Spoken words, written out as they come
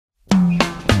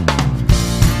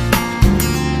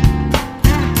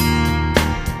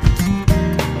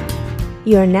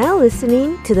You are now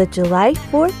listening to the July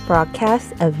 4th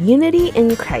broadcast of Unity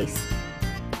in Christ.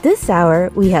 This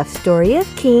hour, we have Story of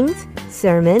Kings,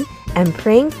 sermon, and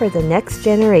praying for the next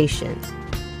generation.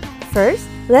 First,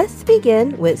 let's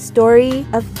begin with Story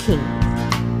of Kings.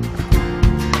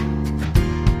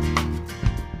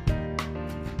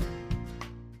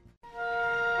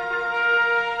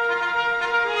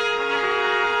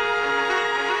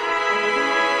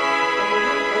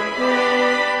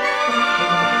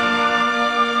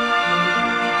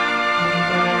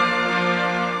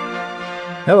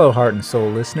 Hello, Heart and Soul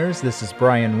listeners. This is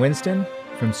Brian Winston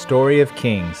from Story of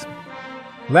Kings.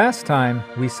 Last time,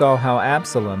 we saw how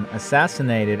Absalom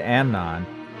assassinated Amnon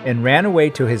and ran away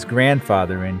to his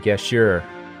grandfather in Geshur.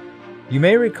 You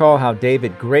may recall how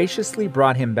David graciously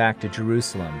brought him back to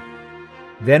Jerusalem.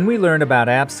 Then we learned about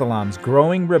Absalom's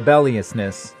growing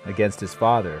rebelliousness against his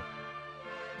father.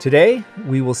 Today,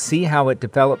 we will see how it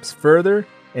develops further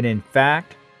and, in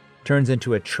fact, turns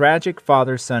into a tragic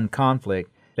father-son conflict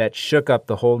that shook up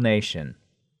the whole nation.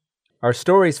 Our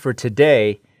stories for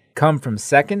today come from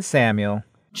 2 Samuel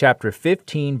chapter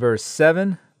 15 verse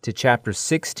 7 to chapter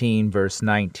 16 verse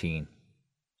 19.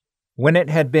 When it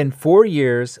had been 4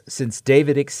 years since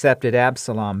David accepted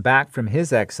Absalom back from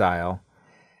his exile,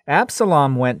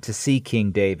 Absalom went to see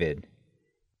King David.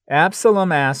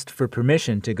 Absalom asked for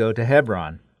permission to go to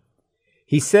Hebron.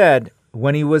 He said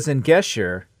when he was in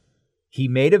Geshur, he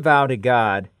made a vow to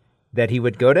God that he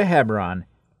would go to Hebron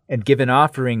and give an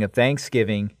offering of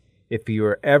thanksgiving if he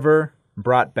were ever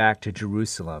brought back to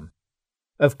Jerusalem.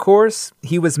 Of course,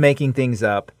 he was making things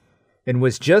up and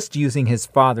was just using his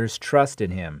father's trust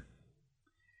in him.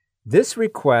 This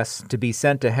request to be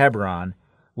sent to Hebron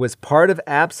was part of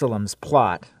Absalom's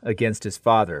plot against his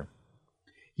father.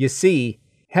 You see,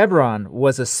 Hebron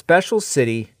was a special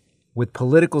city with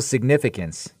political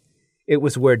significance. It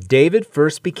was where David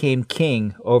first became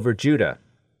king over Judah.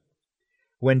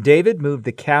 When David moved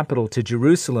the capital to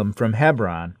Jerusalem from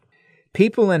Hebron,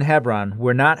 people in Hebron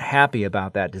were not happy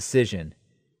about that decision.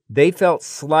 They felt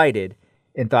slighted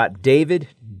and thought David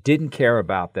didn't care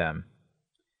about them.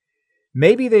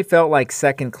 Maybe they felt like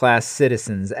second-class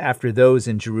citizens after those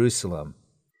in Jerusalem.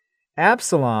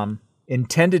 Absalom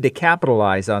intended to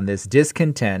capitalize on this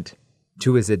discontent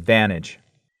to his advantage.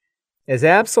 As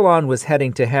Absalom was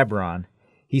heading to Hebron,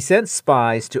 he sent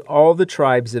spies to all the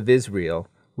tribes of Israel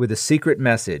with a secret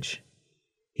message.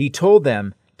 He told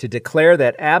them to declare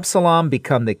that Absalom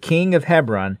become the king of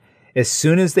Hebron as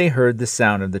soon as they heard the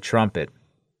sound of the trumpet.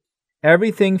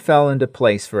 Everything fell into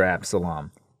place for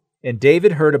Absalom, and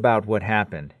David heard about what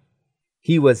happened.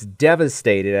 He was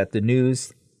devastated at the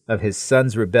news of his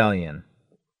son's rebellion.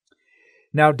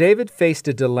 Now David faced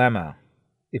a dilemma.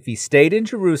 If he stayed in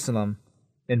Jerusalem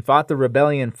and fought the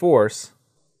rebellion force,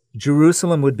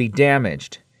 Jerusalem would be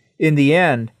damaged. In the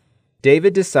end,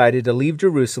 David decided to leave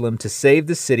Jerusalem to save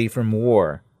the city from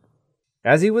war.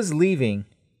 As he was leaving,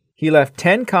 he left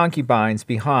 10 concubines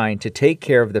behind to take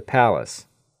care of the palace.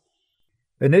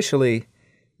 Initially,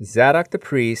 Zadok the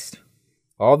priest,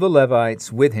 all the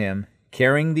Levites with him,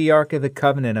 carrying the Ark of the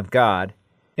Covenant of God,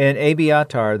 and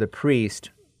Abiathar the priest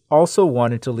also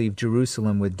wanted to leave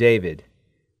Jerusalem with David.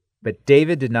 But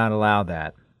David did not allow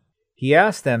that. He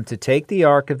asked them to take the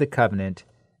Ark of the Covenant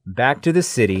back to the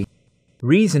city,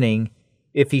 reasoning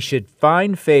if he should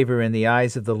find favor in the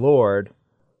eyes of the Lord,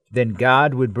 then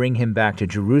God would bring him back to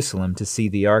Jerusalem to see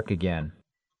the ark again.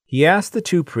 He asked the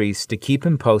 2 priests to keep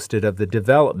him posted of the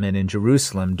development in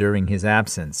Jerusalem during his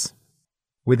absence.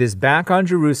 With his back on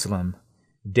Jerusalem,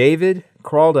 David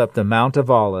crawled up the Mount of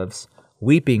Olives,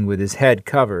 weeping with his head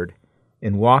covered,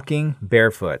 and walking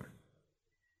barefoot.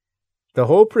 The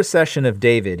whole procession of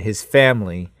David, his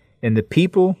family, and the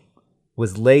people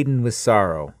was laden with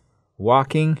sorrow,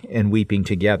 walking and weeping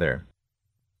together.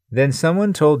 Then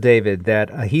someone told David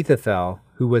that Ahithophel,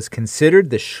 who was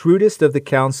considered the shrewdest of the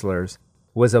counselors,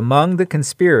 was among the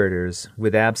conspirators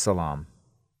with Absalom.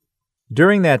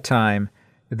 During that time,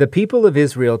 the people of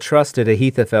Israel trusted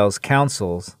Ahithophel's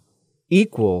counsels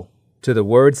equal to the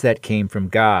words that came from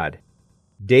God.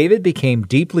 David became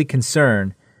deeply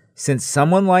concerned since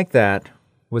someone like that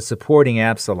was supporting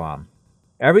Absalom.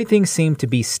 Everything seemed to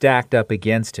be stacked up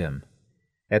against him.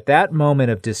 At that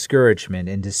moment of discouragement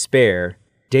and despair,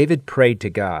 David prayed to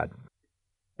God.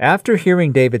 After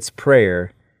hearing David's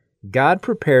prayer, God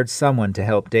prepared someone to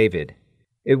help David.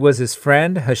 It was his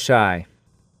friend Hushai.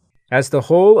 As the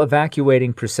whole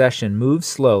evacuating procession moved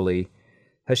slowly,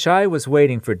 Hushai was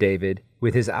waiting for David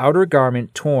with his outer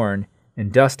garment torn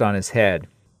and dust on his head.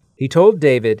 He told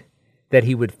David that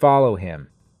he would follow him.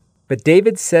 But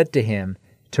David said to him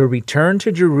to return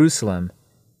to Jerusalem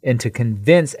and to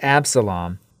convince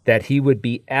Absalom that he would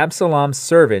be Absalom's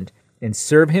servant and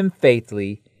serve him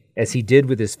faithfully as he did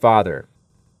with his father.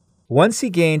 Once he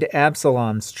gained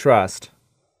Absalom's trust,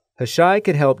 Hushai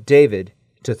could help David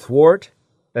to thwart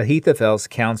Ahithophel's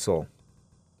counsel.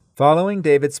 Following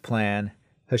David's plan,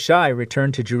 Hushai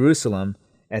returned to Jerusalem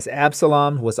as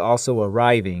Absalom was also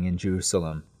arriving in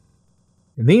Jerusalem.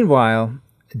 Meanwhile,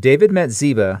 David met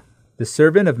Ziba, the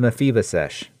servant of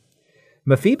Mephibosheth.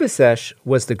 Mephibosheth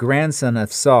was the grandson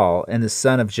of Saul and the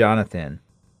son of Jonathan.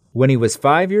 When he was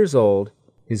 5 years old,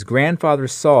 his grandfather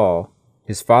Saul,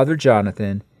 his father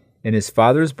Jonathan, and his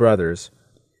father's brothers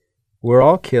were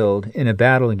all killed in a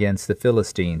battle against the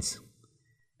Philistines.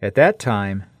 At that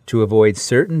time, to avoid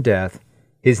certain death,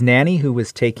 his nanny who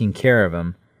was taking care of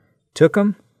him took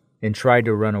him and tried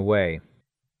to run away.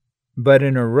 But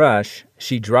in a rush,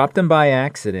 she dropped him by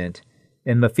accident,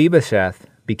 and Mephibosheth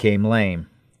became lame.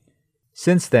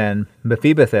 Since then,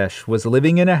 Mephibosheth was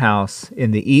living in a house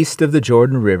in the east of the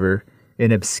Jordan River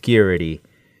in obscurity,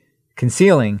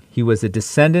 concealing he was a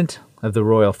descendant of the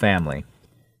royal family.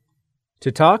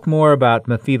 To talk more about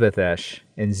Mephibosheth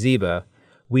and Ziba,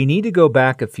 we need to go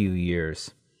back a few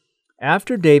years.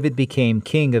 After David became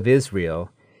king of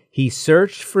Israel, he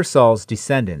searched for Saul's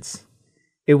descendants.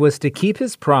 It was to keep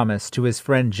his promise to his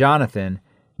friend Jonathan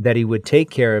that he would take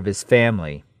care of his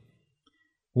family.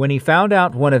 When he found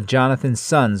out one of Jonathan's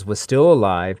sons was still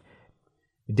alive,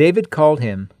 David called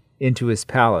him into his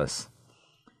palace.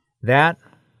 That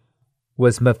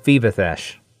was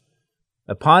Mephibosheth.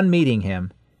 Upon meeting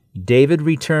him, David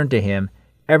returned to him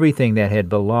everything that had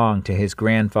belonged to his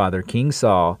grandfather King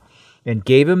Saul and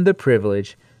gave him the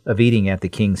privilege of eating at the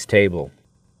king's table.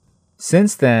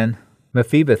 Since then,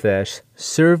 Mephibosheth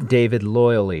served David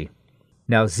loyally.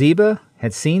 Now Ziba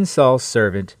had seen Saul's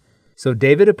servant, so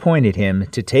David appointed him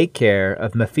to take care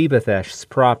of Mephibosheth's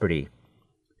property.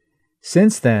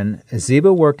 Since then,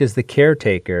 Ziba worked as the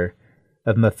caretaker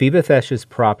of Mephibosheth's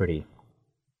property.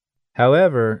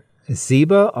 However,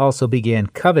 Ziba also began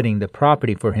coveting the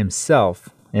property for himself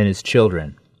and his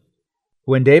children.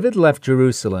 When David left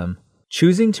Jerusalem,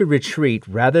 choosing to retreat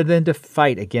rather than to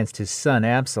fight against his son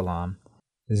Absalom,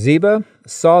 Ziba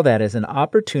saw that as an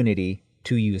opportunity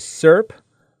to usurp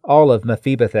all of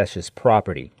Mephibosheth's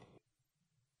property.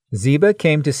 Ziba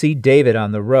came to see David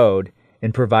on the road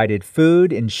and provided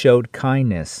food and showed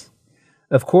kindness.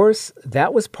 Of course,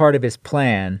 that was part of his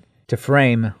plan to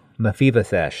frame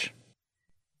Mephibosheth.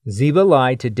 Ziba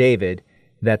lied to David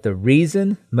that the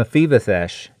reason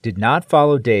Mephibosheth did not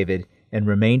follow David and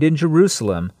remained in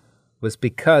Jerusalem was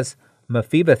because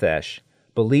Mephibosheth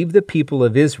believed the people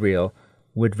of Israel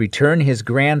would return his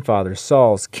grandfather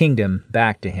Saul's kingdom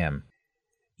back to him.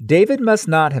 David must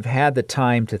not have had the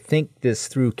time to think this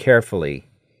through carefully.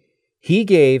 He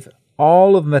gave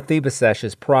all of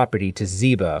Mephibosheth's property to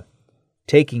Ziba,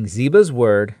 taking Ziba's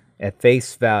word at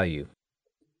face value.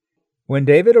 When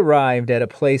David arrived at a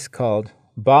place called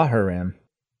Bahurim,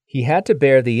 he had to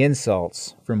bear the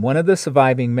insults from one of the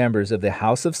surviving members of the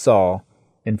house of Saul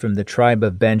and from the tribe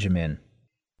of Benjamin.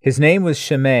 His name was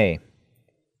Shimei.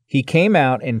 He came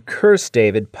out and cursed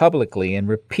David publicly and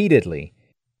repeatedly.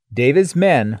 David's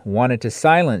men wanted to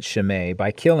silence Shimei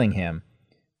by killing him,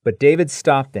 but David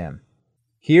stopped them.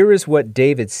 Here is what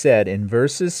David said in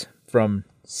verses from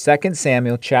 2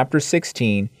 Samuel chapter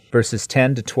 16, verses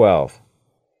 10 to 12.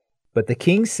 But the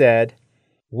king said,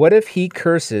 "What if he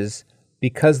curses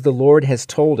because the Lord has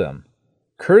told him?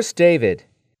 Curse David,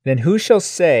 then who shall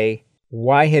say,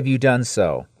 'Why have you done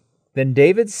so?'" Then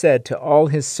David said to all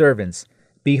his servants,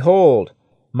 "Behold,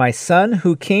 my son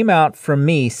who came out from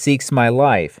me seeks my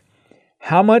life.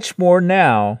 How much more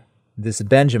now this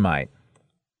Benjamite?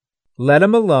 Let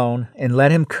him alone and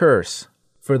let him curse,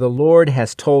 for the Lord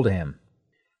has told him.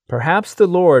 Perhaps the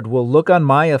Lord will look on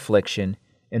my affliction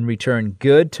and return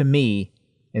good to me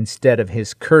instead of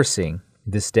his cursing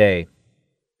this day."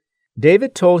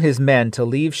 David told his men to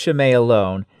leave Shimei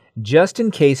alone just in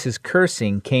case his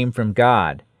cursing came from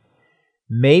God.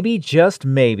 Maybe, just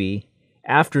maybe,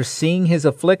 after seeing his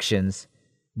afflictions,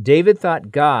 David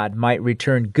thought God might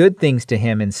return good things to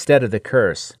him instead of the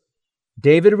curse.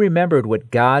 David remembered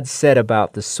what God said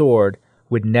about the sword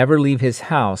would never leave his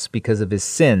house because of his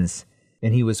sins,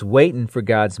 and he was waiting for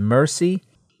God's mercy,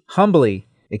 humbly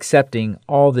accepting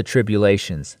all the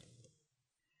tribulations.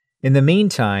 In the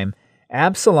meantime,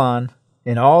 Absalom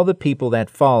and all the people that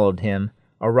followed him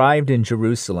arrived in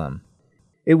Jerusalem.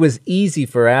 It was easy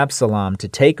for Absalom to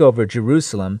take over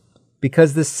Jerusalem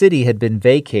because the city had been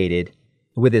vacated,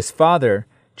 with his father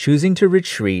choosing to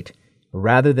retreat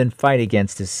rather than fight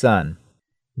against his son.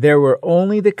 There were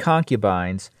only the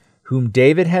concubines whom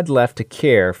David had left to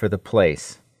care for the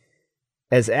place.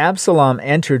 As Absalom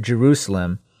entered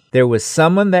Jerusalem, there was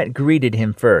someone that greeted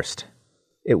him first.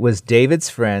 It was David's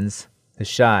friend,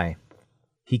 Hushai.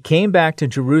 He came back to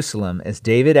Jerusalem as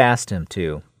David asked him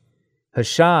to.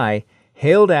 Hushai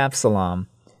hailed Absalom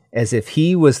as if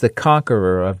he was the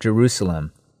conqueror of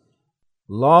Jerusalem.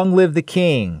 "Long live the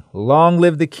king! Long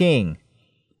live the king!"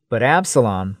 But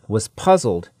Absalom was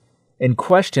puzzled and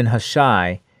questioned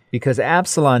Hushai because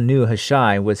Absalom knew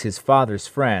Hushai was his father's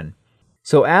friend.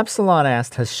 So Absalom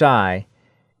asked Hushai,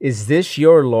 "Is this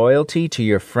your loyalty to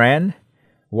your friend?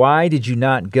 Why did you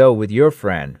not go with your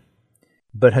friend?"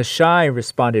 But Hushai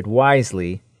responded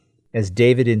wisely, as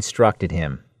David instructed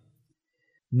him.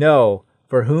 "No,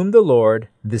 for whom the Lord,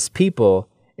 this people,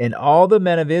 and all the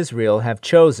men of Israel have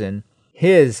chosen,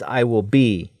 his I will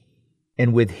be,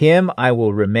 and with him I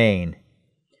will remain.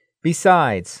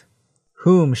 Besides,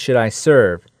 whom should I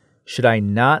serve? Should I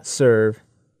not serve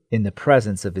in the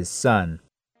presence of his son?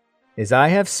 As I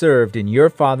have served in your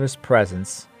father's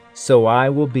presence, so I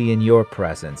will be in your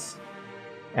presence."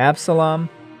 Absalom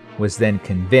was then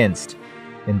convinced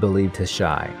and believed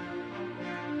Hushai.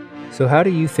 So how do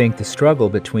you think the struggle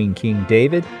between King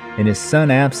David and his son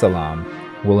Absalom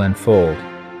will unfold?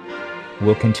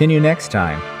 We'll continue next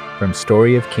time from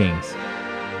Story of Kings.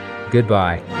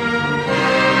 Goodbye.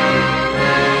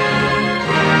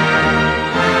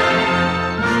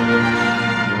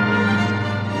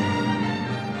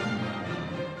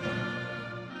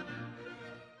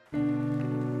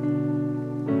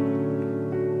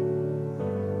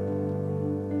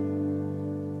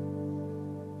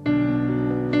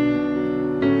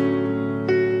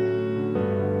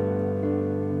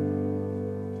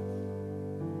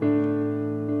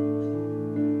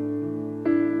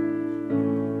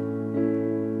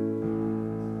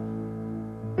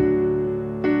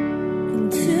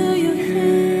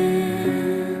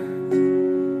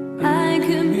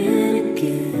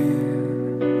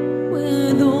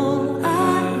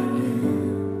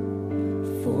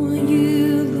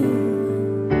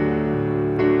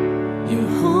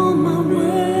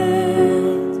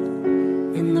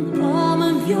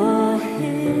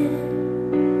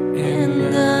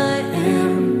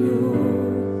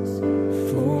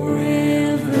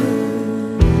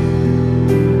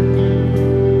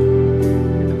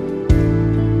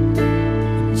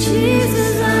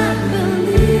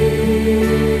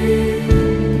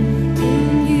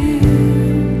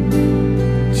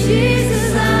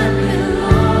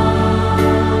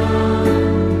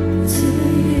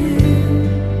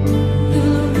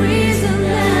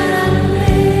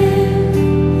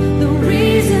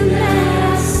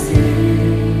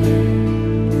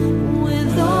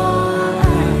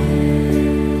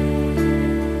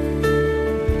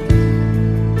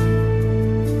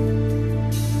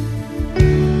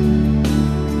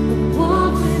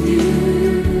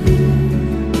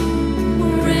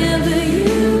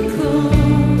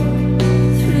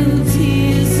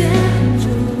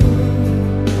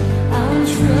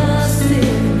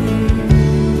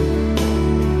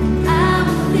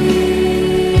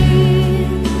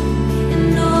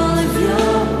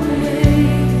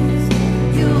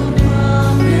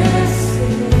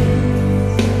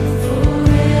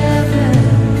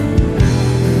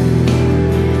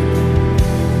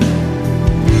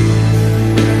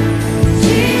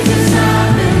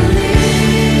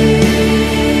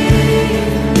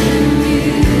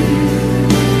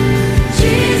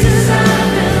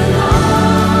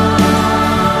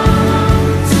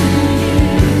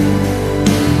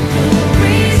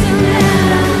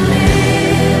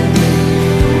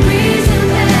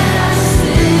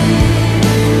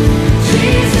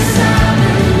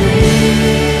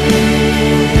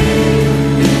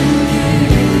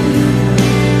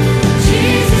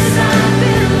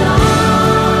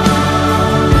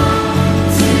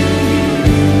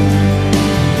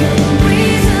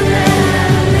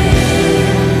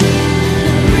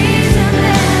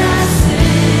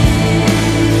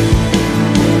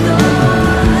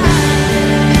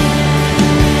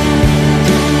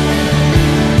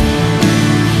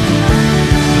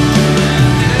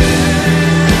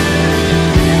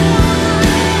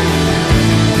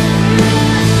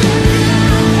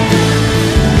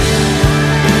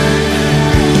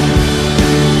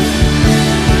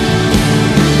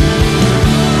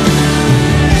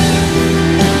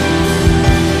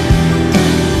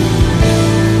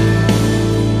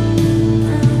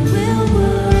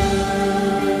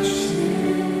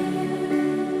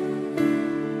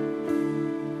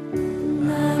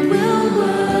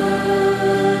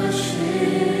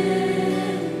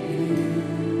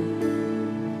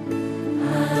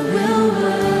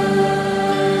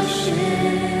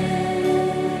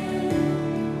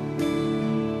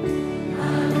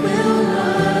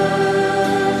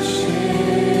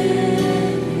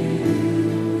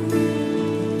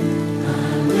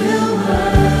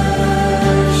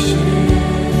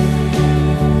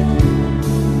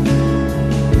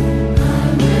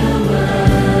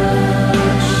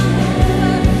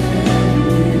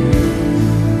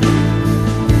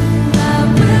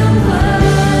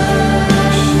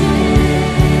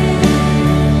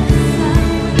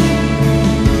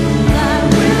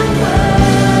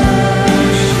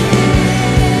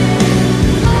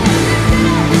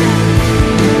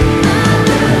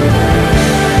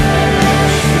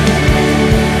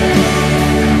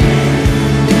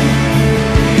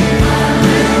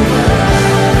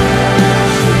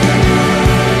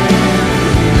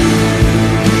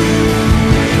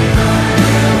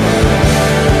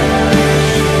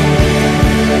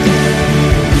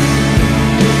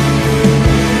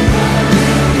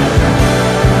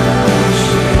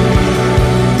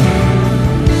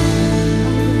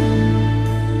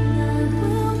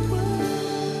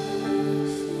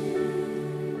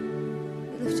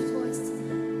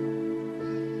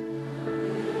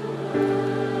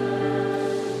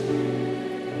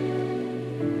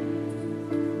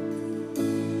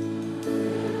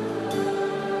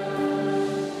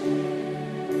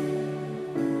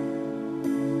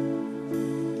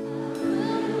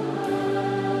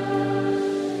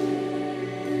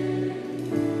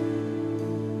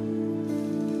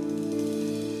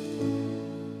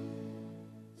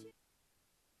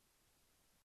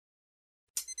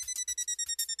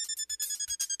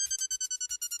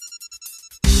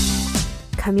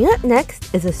 Coming up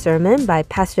next is a sermon by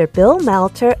Pastor Bill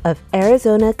Malter of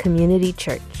Arizona Community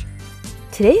Church.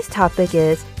 Today's topic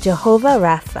is Jehovah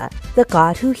Rapha, the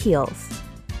God who heals.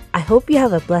 I hope you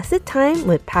have a blessed time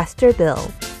with Pastor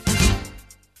Bill.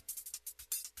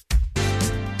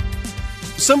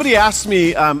 Somebody asked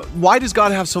me, why does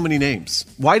God have so many names?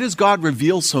 Why does God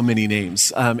reveal so many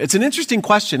names? It's an interesting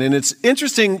question, and it's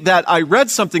interesting that I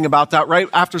read something about that right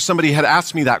after somebody had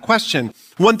asked me that question.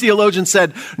 One theologian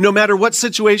said, no matter what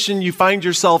situation you find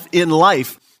yourself in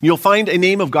life, you'll find a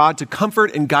name of God to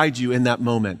comfort and guide you in that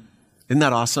moment. Isn't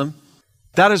that awesome?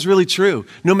 That is really true.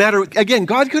 No matter, again,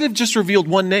 God could have just revealed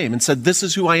one name and said, this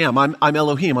is who I am. I'm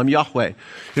Elohim. I'm Yahweh.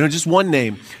 Just one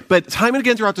name. But time and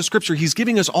again throughout the scripture, he's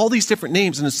giving us all these different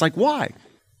names. And it's like, why?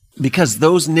 Because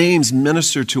those names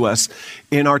minister to us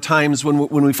in our times when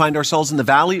we find ourselves in the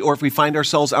valley or if we find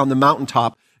ourselves on the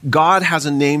mountaintop. God has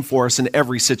a name for us in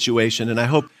every situation. And I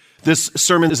hope this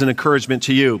sermon is an encouragement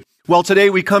to you. Well, today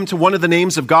we come to one of the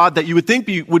names of God that you would think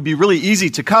would be really easy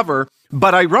to cover.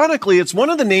 But ironically, it's one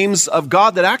of the names of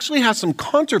God that actually has some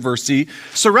controversy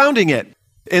surrounding it.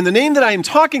 And the name that I am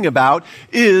talking about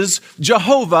is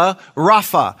Jehovah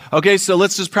Rapha. Okay, so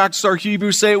let's just practice our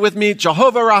Hebrew. Say it with me.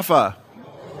 Jehovah Rapha.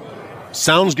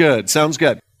 Sounds good.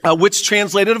 Which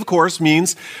translated, of course,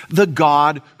 means the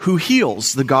God who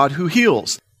heals. The God who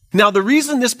heals. Now, the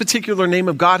reason this particular name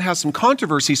of God has some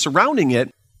controversy surrounding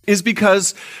it is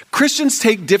because Christians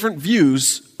take different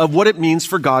views of what it means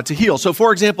for God to heal. So,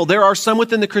 for example, there are some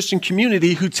within the Christian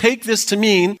community who take this to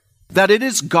mean that it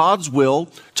is God's will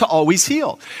to always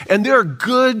heal. And there are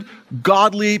good,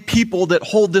 godly people that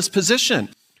hold this position.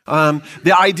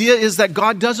 The idea is that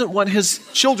God doesn't want his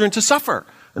children to suffer.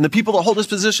 And the people that hold this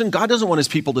position, God doesn't want his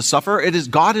people to suffer.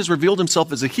 God has revealed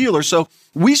himself as a healer, so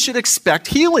we should expect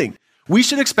healing. We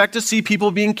should expect to see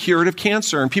people being cured of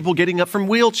cancer and people getting up from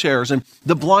wheelchairs and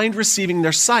the blind receiving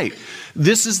their sight.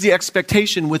 This is the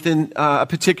expectation within a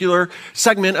particular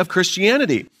segment of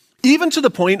Christianity, even to the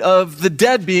point of the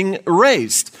dead being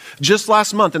raised. Just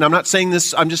last month, and I'm not saying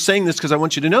this, I'm just saying this because I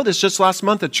want you to know this, just last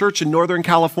month, a church in Northern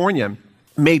California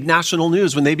made national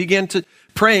news when they began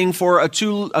praying for a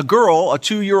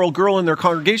 2-year-old girl in their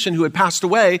congregation who had passed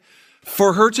away,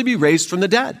 for her to be raised from the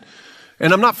dead.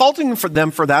 And I'm not faulting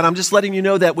them for that. I'm just letting you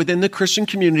know that within the Christian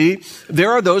community, there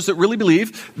are those that really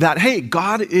believe that, hey,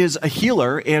 God is a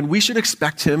healer and we should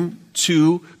expect him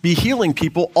to be healing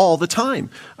people all the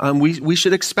time. We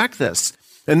should expect this.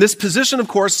 And this position, of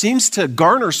course, seems to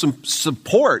garner some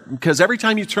support because every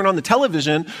time you turn on the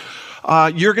television,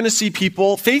 you're going to see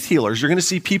people, faith healers, you're going to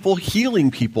see people healing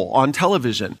people on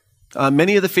television.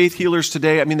 Many of the faith healers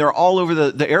today, they're all over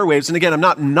the airwaves. And again, I'm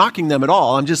not knocking them at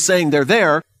all. I'm just saying they're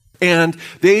there. And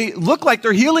they look like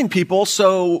they're healing people,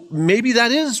 so maybe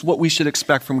that is what we should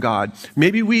expect from God.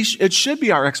 Maybe it should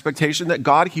be our expectation that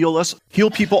God heal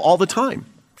people all the time.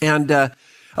 And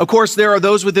of course, there are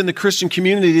those within the Christian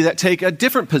community that take a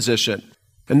different position.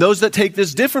 And those that take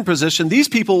this different position, these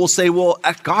people will say, well,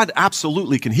 God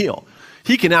absolutely can heal.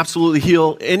 He can absolutely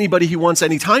heal anybody he wants,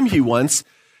 anytime he wants.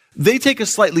 They take a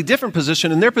slightly different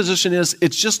position, and their position is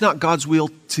it's just not God's will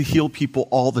to heal people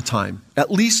all the time,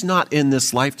 at least not in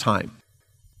this lifetime.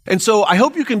 And so I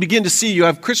hope you can begin to see you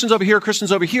have Christians over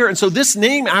here, and so this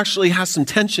name actually has some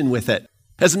tension with it.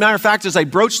 As a matter of fact, as I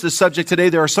broach this subject today,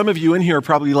 there are some of you in here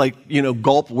probably like,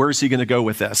 gulp, where's he going to go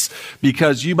with this?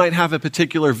 Because you might have a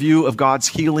particular view of God's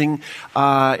healing,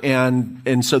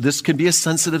 and so this can be a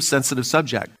sensitive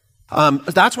subject.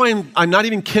 That's why I'm not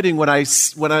even kidding when I'm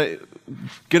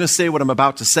going to say what I'm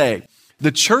about to say.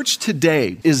 The church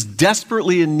today is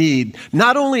desperately in need,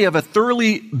 not only of a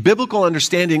thoroughly biblical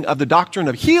understanding of the doctrine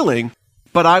of healing,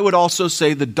 but I would also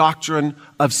say the doctrine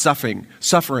of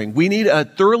suffering. We need a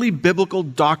thoroughly biblical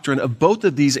doctrine of both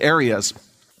of these areas,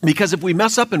 because if we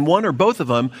mess up in one or both of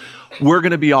them, we're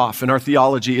going to be off, and our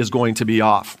theology is going to be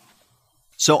off.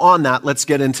 So on that, let's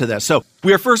get into this. So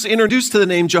we are first introduced to the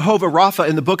name Jehovah Rapha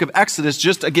in the book of Exodus,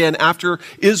 just again after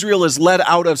Israel is led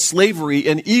out of slavery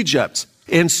in Egypt.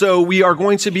 And so we are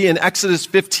going to be in Exodus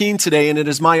 15 today, and it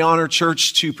is my honor,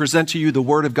 church, to present to you the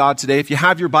Word of God today. If you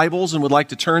have your Bibles and would like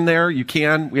to turn there, you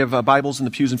can. We have Bibles in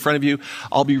the pews in front of you.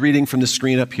 I'll be reading from the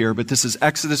screen up here, but this is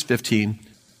Exodus 15.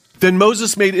 Then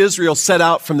Moses made Israel set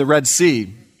out from the Red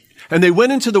Sea, and they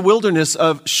went into the wilderness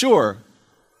of Shur.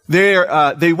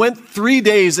 They went 3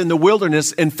 days in the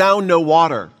wilderness and found no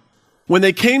water. When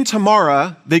they came to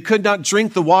Marah, they could not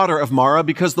drink the water of Marah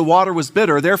because the water was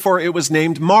bitter. Therefore, it was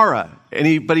named Marah.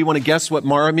 Anybody want to guess what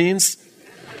Marah means?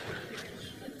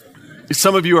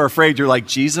 Some of you are afraid. You're like,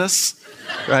 Jesus,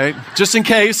 right? Just in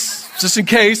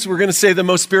case, we're going to say the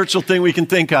most spiritual thing we can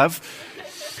think of.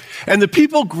 And the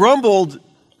people grumbled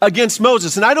against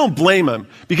Moses. And I don't blame him,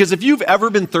 because if you've ever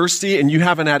been thirsty and you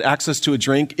haven't had access to a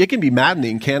drink, it can be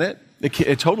maddening, can't it?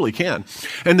 It totally can.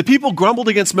 And the people grumbled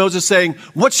against Moses, saying,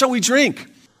 "What shall we drink?"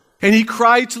 And he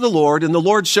cried to the Lord, and the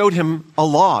Lord showed him a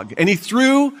log. And he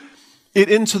threw it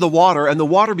into the water, and the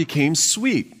water became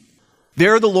sweet.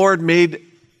 There the Lord made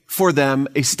for them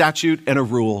a statute and a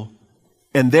rule,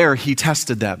 and there he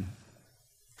tested them,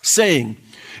 saying,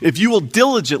 "If you will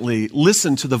diligently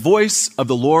listen to the voice of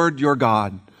the Lord your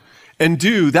God, and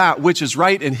do that which is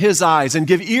right in his eyes, and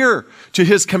give ear to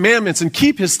his commandments, and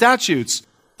keep his statutes,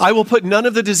 I will put none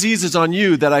of the diseases on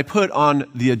you that I put on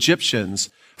the Egyptians.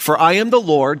 For I am the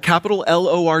Lord," capital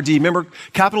L-O-R-D. Remember,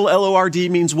 capital L-O-R-D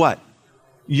means what?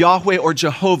 Yahweh or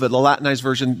Jehovah, the Latinized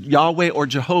version, Yahweh or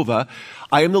Jehovah.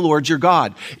 I am the Lord your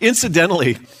God.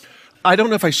 Incidentally, I don't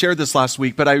know if I shared this last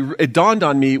week, but it dawned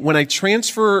on me when I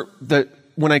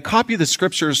copy the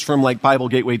scriptures from like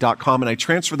BibleGateway.com and I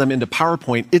transfer them into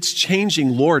PowerPoint, it's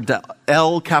changing Lord to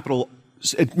L capital,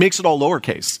 it makes it all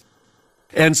lowercase.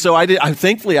 And so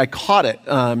thankfully I caught it.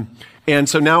 And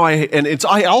so now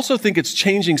I also think it's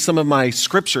changing some of my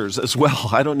scriptures as well.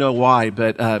 I don't know why,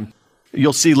 but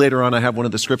you'll see later on I have one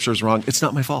of the scriptures wrong. It's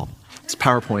not my fault. It's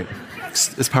PowerPoint.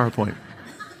 It's PowerPoint.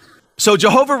 So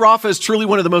Jehovah Rapha is truly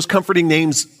one of the most comforting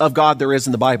names of God there is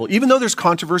in the Bible. Even though there's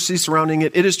controversy surrounding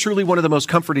it, it is truly one of the most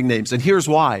comforting names. And here's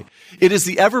why. It is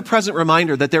the ever-present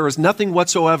reminder that there is nothing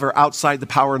whatsoever outside the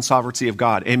power and sovereignty of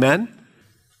God. Amen?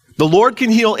 The Lord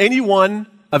can heal anyone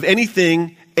of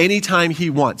anything anytime he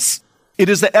wants. It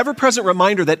is the ever-present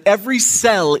reminder that every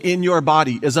cell in your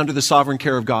body is under the sovereign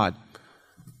care of God.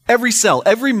 Every cell,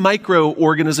 every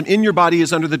microorganism in your body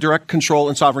is under the direct control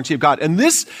and sovereignty of God. And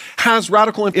this has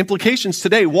radical implications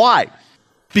today. Why?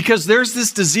 Because there's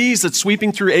this disease that's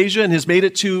sweeping through Asia and has made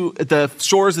it to the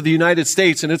shores of the United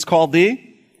States, and it's called the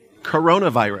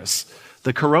coronavirus.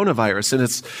 The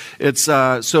coronavirus. And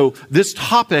so this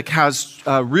topic has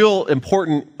real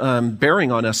important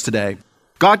bearing on us today.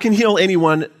 God can heal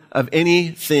anyone of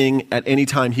anything at any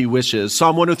time he wishes.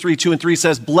 Psalm 103, 2 and 3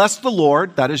 says, "Bless the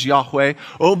Lord," that is Yahweh,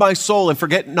 "O my soul, and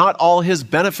forget not all his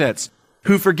benefits,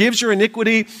 who forgives your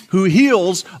iniquity, who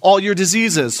heals all your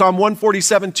diseases." Psalm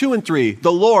 147, 2 and 3,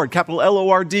 "The Lord," capital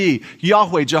L-O-R-D,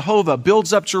 Yahweh, Jehovah,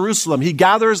 "builds up Jerusalem. He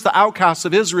gathers the outcasts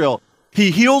of Israel.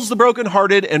 He heals the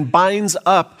brokenhearted and binds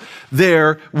up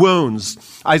their wounds."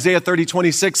 Isaiah 30,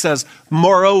 26 says,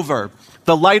 "Moreover,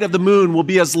 the light of the moon will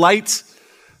be as light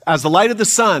as the light of the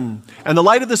sun, and the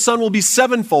light of the sun will be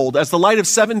sevenfold as the light of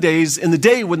 7 days in the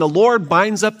day when the Lord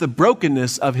binds up the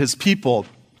brokenness of his people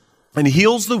and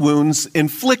heals the wounds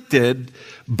inflicted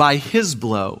by his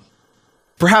blow."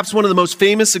 Perhaps one of the most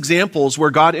famous examples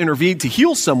where God intervened to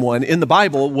heal someone in the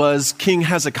Bible was King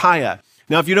Hezekiah.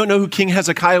 Now, if you don't know who King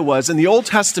Hezekiah was, in the Old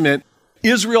Testament,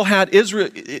 Israel had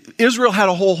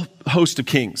a whole host of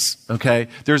kings, okay?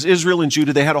 There's Israel and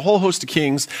Judah. They had a whole host of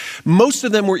kings. Most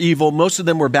of them were evil. Most of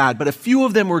them were bad, but a few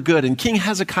of them were good. And King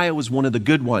Hezekiah was one of the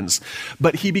good ones.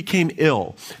 But he became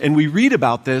ill. And we read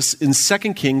about this in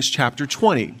 2 Kings chapter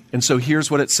 20. And so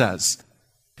here's what it says.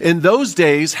 "In those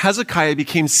days, Hezekiah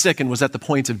became sick and was at the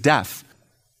point of death.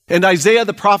 And Isaiah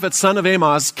the prophet, son of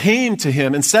Amoz, came to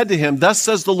him and said to him, 'Thus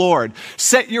says the Lord,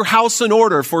 set your house in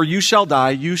order, for you shall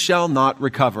die, you shall not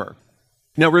recover.'"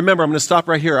 Now remember, I'm going to stop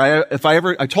right here.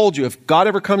 I told you, if God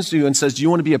ever comes to you and says, "Do you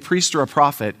want to be a priest or a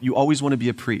prophet?" you always want to be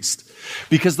a priest,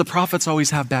 because the prophets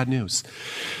always have bad news.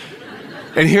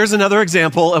 And here's another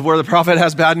example of where the prophet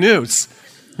has bad news,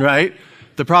 right?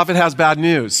 The prophet has bad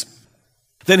news.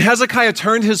 "Then Hezekiah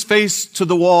turned his face to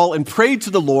the wall and prayed to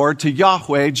the Lord, to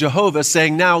Yahweh, Jehovah,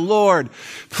 saying, 'Now, Lord,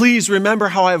 please remember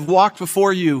how I have walked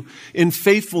before you in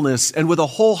faithfulness, and with a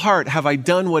whole heart have I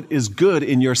done what is good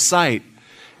in your sight.'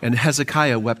 And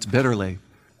Hezekiah wept bitterly.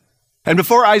 And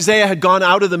before Isaiah had gone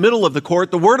out of the middle of the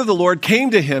court, the word of the Lord came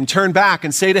to him, 'Turn back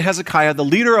and say to Hezekiah, the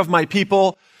leader of my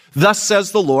people, Thus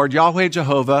says the Lord, Yahweh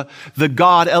Jehovah, the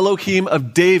God, Elohim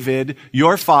of David,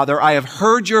 your father. I have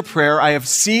heard your prayer. I have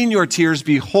seen your tears.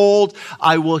 Behold,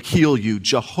 I will heal you.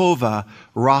 Jehovah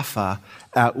Rapha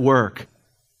at work."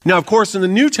 Now, of course, in the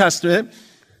New Testament,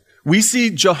 we see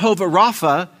Jehovah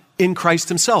Rapha in Christ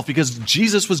himself, because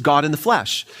Jesus was God in the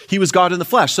flesh. He was God in the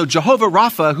flesh. So Jehovah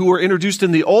Rapha, who were introduced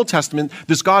in the Old Testament,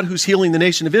 this God who's healing the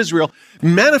nation of Israel,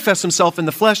 manifests himself in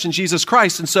the flesh in Jesus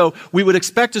Christ. And so we would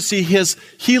expect to see his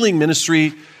healing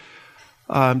ministry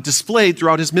displayed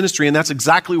throughout his ministry. And that's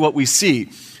exactly what we see.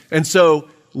 And so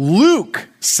Luke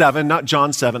 7, not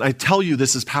John 7, I tell you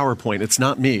this is PowerPoint, it's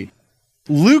not me.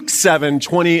 Luke 7,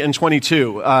 20 and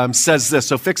 22 says this.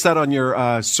 So fix that on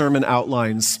your sermon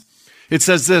outlines. It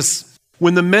says this,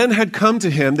 When the men had come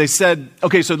to him, they said,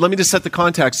 okay, so let me just set the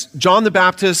context. John the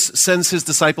Baptist sends his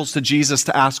disciples to Jesus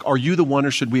to ask, are you the one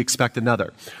or should we expect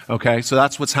another? Okay, so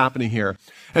that's what's happening here.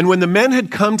 And when the men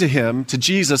had come to him, to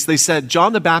Jesus, they said,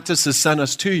 John the Baptist has sent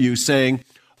us to you, saying,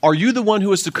 are you the one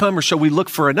who is to come or shall we look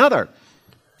for another?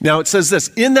 Now it says this,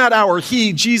 in that hour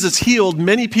he, Jesus, healed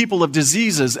many people of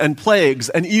diseases and plagues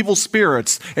and evil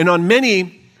spirits, and on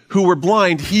many who were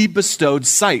blind he bestowed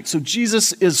sight. So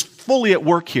Jesus is fully at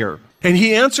work here. And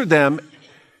he answered them,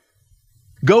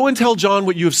 go and tell John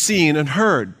what you have seen and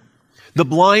heard. The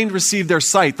blind receive their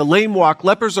sight, the lame walk,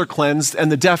 lepers are cleansed,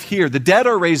 and the deaf hear. The dead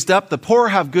are raised up, the poor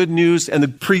have good news,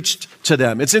 and preached to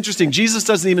them. It's interesting, Jesus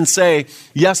doesn't even say,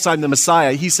 yes, I'm the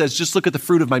Messiah. He says, just look at the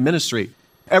fruit of my ministry.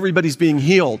 Everybody's being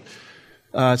healed.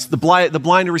 The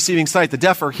blind are receiving sight, the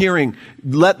deaf are hearing.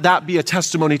 Let that be a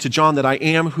testimony to John that I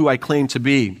am who I claim to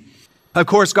be. Of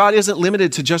course, God isn't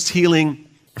limited to just healing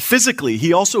physically.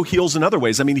 He also heals in other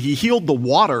ways. I mean, he healed the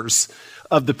waters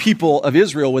of the people of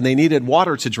Israel when they needed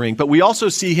water to drink. But we also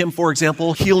see him, for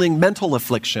example, healing mental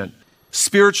affliction,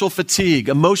 spiritual fatigue,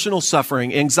 emotional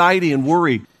suffering, anxiety, and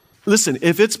worry. Listen,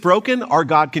 if it's broken, our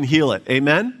God can heal it.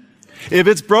 Amen? If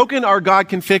it's broken, our God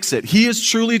can fix it. He is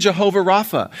truly Jehovah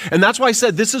Rapha. And that's why I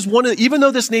said this is even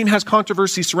though this name has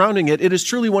controversy surrounding it, it is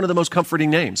truly one of the most comforting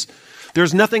names.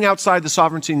 There's nothing outside the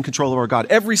sovereignty and control of our God.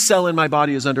 Every cell in my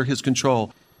body is under his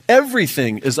control.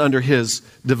 Everything is under his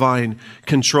divine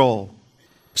control.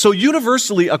 So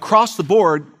universally across the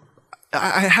board,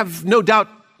 I have no doubt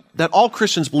that all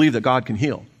Christians believe that God can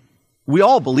heal. We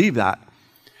all believe that.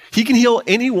 He can heal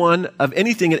anyone of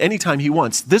anything at any time he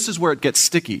wants. This is where it gets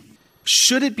sticky.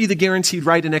 Should it be the guaranteed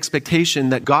right and expectation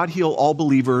that God heal all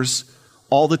believers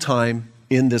all the time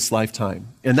in this lifetime?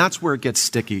 And that's where it gets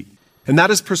sticky. And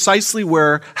that is precisely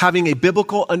where having a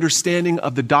biblical understanding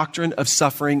of the doctrine of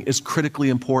suffering is critically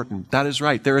important. That is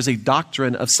right. There is a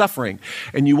doctrine of suffering.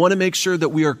 And you want to make sure that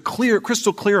we are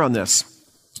crystal clear on this.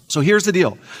 So here's the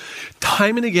deal.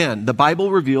 Time and again, the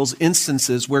Bible reveals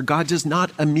instances where God does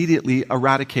not immediately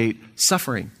eradicate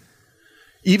suffering,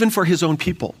 even for his own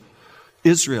people,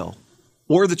 Israel,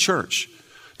 or the church.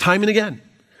 Time and again.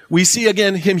 We see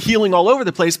again him healing all over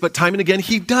the place, but time and again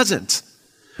he doesn't.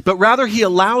 But rather he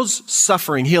allows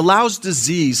suffering, he allows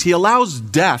disease, he allows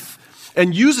death,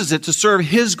 and uses it to serve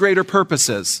his greater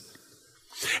purposes.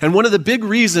 And one of the big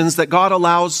reasons that God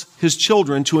allows his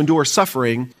children to endure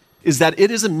suffering is that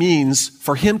it is a means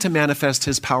for him to manifest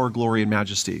his power, glory, and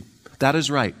majesty. That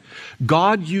is right.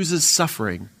 God uses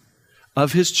suffering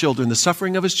of his children, the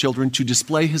suffering of his children, to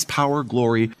display his power,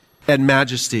 glory, and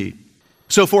majesty.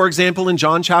 So, for example, in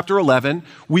John chapter 11,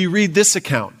 we read this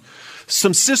account.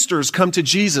 Some sisters come to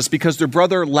Jesus because their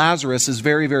brother Lazarus is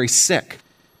very, very sick.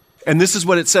 And this is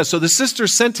what it says. So the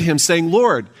sisters sent to him saying,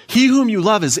 Lord, he whom you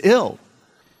love is ill.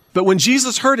 But when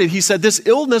Jesus heard it, he said, this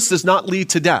illness does not lead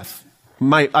to death.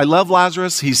 I love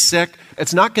Lazarus. He's sick.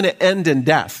 It's not going to end in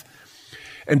death.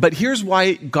 But here's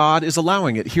why God is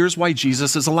allowing it. Here's why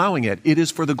Jesus is allowing it. It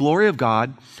is for the glory of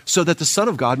God, so that the Son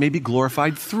of God may be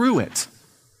glorified through it.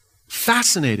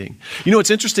 Fascinating. You know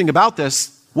what's interesting about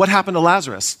this? What happened to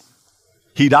Lazarus?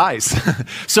 He dies.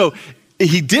 So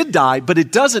he did die, but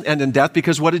it doesn't end in death,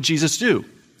 because what did Jesus do?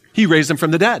 He raised him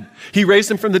from the dead. He raised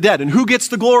him from the dead. And who gets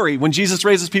the glory when Jesus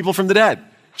raises people from the dead?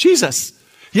 Jesus.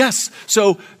 Yes.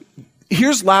 So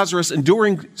here's Lazarus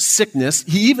enduring sickness.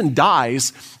 He even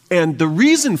dies. And the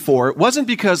reason for it wasn't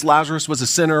because Lazarus was a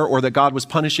sinner, or that God was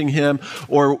punishing him,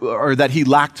 or that he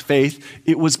lacked faith.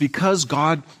 It was because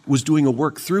God was doing a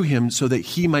work through him so that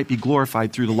he might be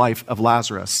glorified through the life of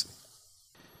Lazarus.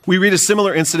 We read a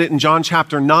similar incident in John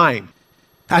chapter 9.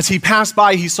 As he passed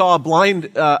by, he saw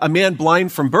a man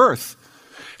blind from birth.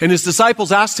 And his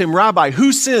disciples asked him, Rabbi,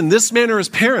 who sinned, this man or his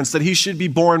parents, that he should be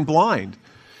born blind?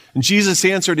 And Jesus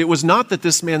answered, it was not that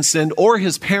this man sinned or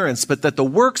his parents, but that the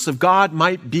works of God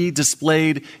might be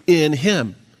displayed in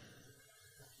him.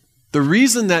 The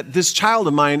reason that this child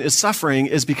of mine is suffering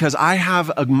is because I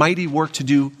have a mighty work to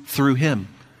do through him,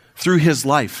 through his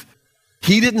life.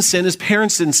 He didn't sin, his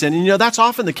parents didn't sin. And that's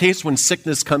often the case when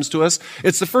sickness comes to us.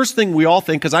 It's the first thing we all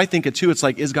think, because I think it too. It's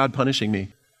like, is God punishing me?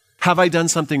 Have I done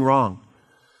something wrong?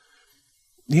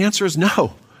 The answer is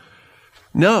no.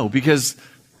 No, because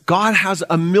God has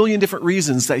a million different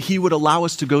reasons that he would allow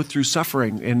us to go through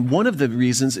suffering. And one of the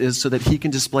reasons is so that he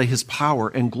can display his power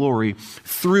and glory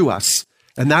through us.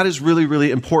 And that is really,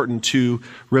 really important to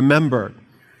remember.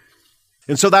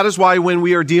 And so that is why when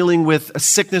we are dealing with a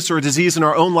sickness or a disease in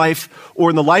our own life, or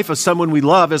in the life of someone we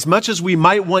love, as much as we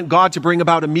might want God to bring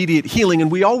about immediate healing,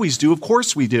 and we always do, of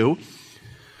course we do,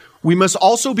 we must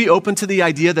also be open to the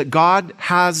idea that God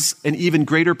has an even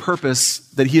greater purpose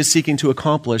that he is seeking to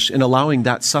accomplish in allowing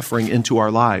that suffering into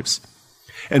our lives.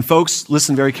 And folks,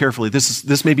 listen very carefully.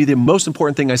 This may be the most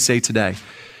important thing I say today.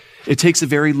 It takes a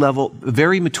very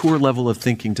mature level of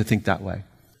thinking to think that way.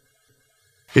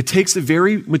 It takes a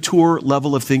very mature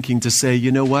level of thinking to say,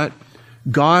 you know what?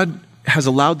 God has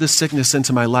allowed this sickness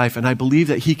into my life, and I believe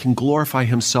that he can glorify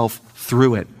himself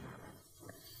through it.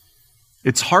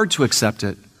 It's hard to accept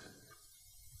it,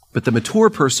 but the mature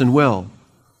person will.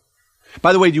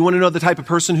 By the way, do you want to know the type of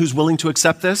person who's willing to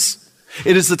accept this?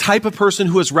 It is the type of person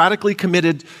who is radically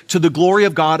committed to the glory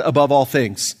of God above all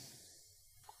things.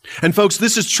 And folks,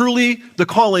 this is truly the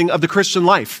calling of the Christian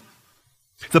life.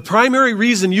 The primary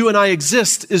reason you and I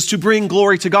exist is to bring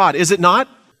glory to God, is it not?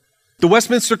 The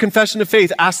Westminster Confession of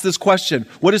Faith asks this question: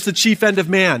 what is the chief end of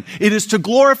man? It is to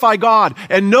glorify God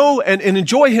and know and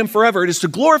enjoy him forever. It is to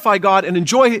glorify God and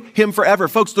enjoy him forever.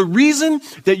 Folks, the reason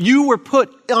that you were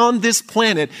put on this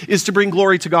planet is to bring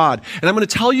glory to God. And I'm going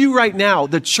to tell you right now,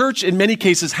 the church in many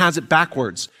cases has it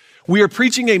backwards. We are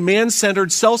preaching a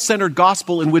man-centered, self-centered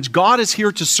gospel in which God is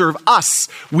here to serve us.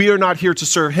 We are not here to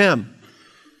serve him.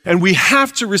 And we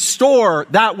have to restore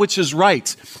that which is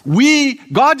right.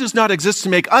 God does not exist to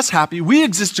make us happy. We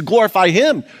exist to glorify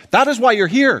him. That is why you're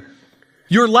here.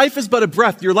 Your life is but a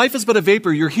breath. Your life is but a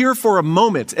vapor. You're here for a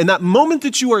moment. And that moment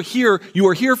that you are here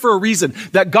for a reason,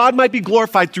 that God might be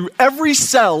glorified through every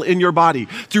cell in your body,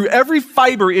 through every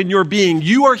fiber in your being.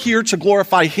 You are here to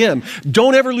glorify him.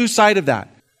 Don't ever lose sight of that.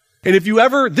 And if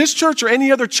this church or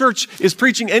any other church is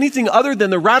preaching anything other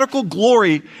than the radical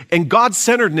glory and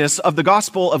God-centeredness of the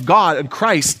gospel of God and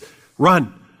Christ,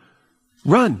 run.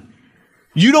 Run.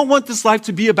 You don't want this life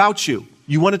to be about you.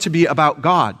 You want it to be about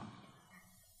God.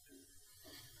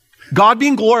 God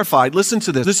being glorified, listen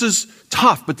to this. This is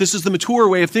tough, but this is the mature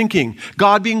way of thinking.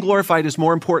 God being glorified is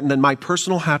more important than my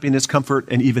personal happiness, comfort,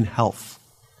 and even health.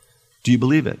 Do you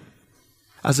believe it?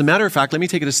 As a matter of fact, let me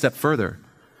take it a step further.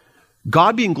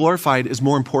 God being glorified is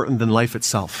more important than life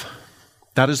itself.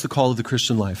 That is the call of the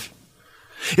Christian life.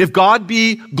 If God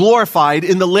be glorified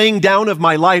in the laying down of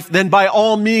my life, then by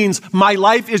all means, my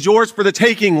life is yours for the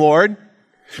taking, Lord.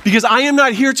 Because I am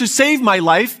not here to save my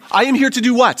life. I am here to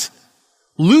do what?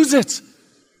 Lose it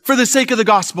for the sake of the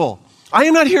gospel. I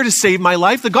am not here to save my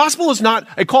life. The gospel is not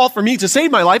a call for me to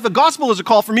save my life. The gospel is a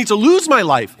call for me to lose my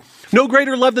life. No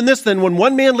greater love than this, than when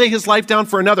one man lay his life down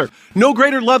for another. No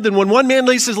greater love than when one man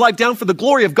lays his life down for the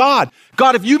glory of God.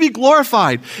 God, if you be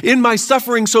glorified in my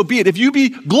suffering, so be it. If you be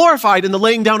glorified in the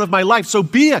laying down of my life, so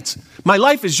be it. My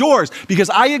life is yours because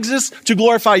I exist to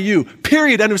glorify you.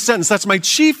 Period. End of sentence. That's my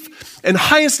chief and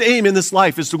highest aim in this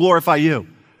life, is to glorify you.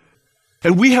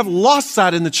 And we have lost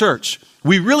that in the church.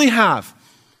 We really have.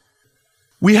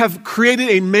 We have created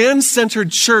a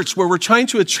man-centered church where we're trying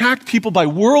to attract people by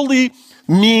worldly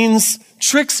means,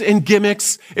 tricks and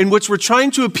gimmicks in which we're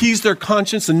trying to appease their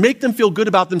conscience and make them feel good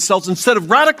about themselves instead of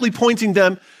radically pointing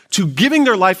them to giving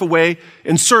their life away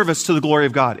in service to the glory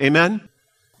of God. Amen?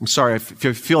 I'm sorry, if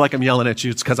you feel like I'm yelling at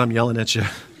you, it's because I'm yelling at you.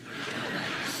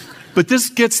 But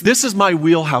this is my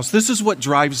wheelhouse. This is what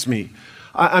drives me.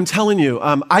 I'm telling you,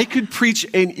 I could preach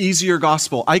an easier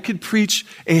gospel. I could preach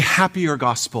a happier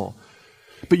gospel.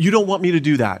 But you don't want me to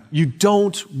do that. You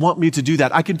don't want me to do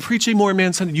that. I can preach a more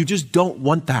man-centered. You just don't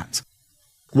want that.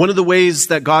 One of the ways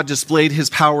that God displayed his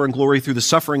power and glory through the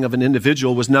suffering of an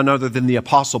individual was none other than the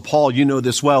Apostle Paul. You know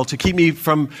this well. To keep me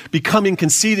from becoming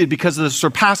conceited because of the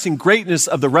surpassing greatness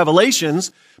of the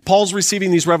revelations, Paul's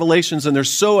receiving these revelations and they're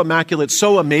so immaculate,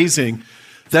 so amazing,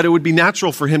 that it would be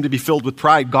natural for him to be filled with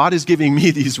pride. God is giving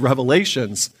me these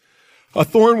revelations. A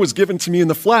thorn was given to me in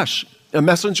the flesh, a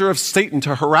messenger of Satan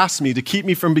to harass me, to keep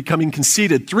me from becoming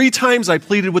conceited. 3 times I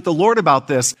pleaded with the Lord about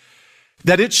this,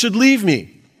 that it should leave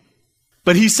me.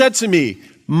 But he said to me,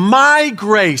 my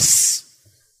grace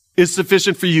is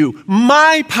sufficient for you.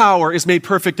 My power is made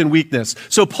perfect in weakness.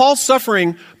 So Paul's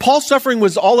suffering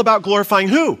was all about glorifying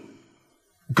who?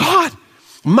 God.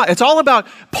 It's all about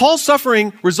Paul's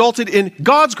suffering resulted in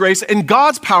God's grace and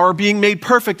God's power being made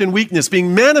perfect in weakness,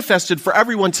 being manifested for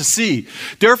everyone to see.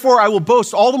 Therefore, I will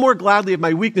boast all the more gladly of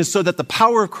my weakness so that the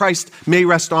power of Christ may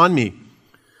rest on me.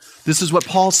 This is what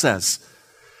Paul says.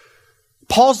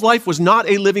 Paul's life was not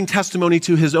a living testimony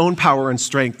to his own power and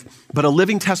strength, but a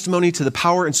living testimony to the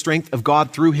power and strength of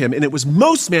God through him. And it was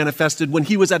most manifested when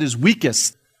he was at his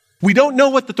weakest. We don't know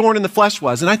what the thorn in the flesh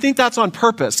was, and I think that's on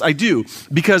purpose. I do,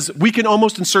 because we can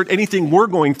almost insert anything we're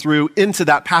going through into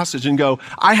that passage and go,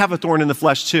 I have a thorn in the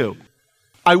flesh too.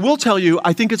 I will tell you,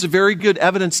 I think it's a very good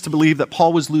evidence to believe that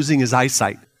Paul was losing his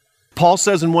eyesight. Paul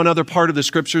says in one other part of the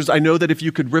scriptures, I know that if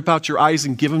you could rip out your eyes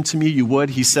and give them to me, you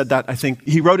would. He said that, I think,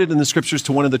 he wrote it in the scriptures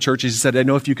to one of the churches. He said, I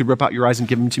know if you could rip out your eyes and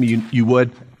give them to me, you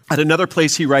would. At another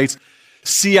place he writes,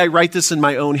 see, I write this in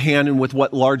my own hand and with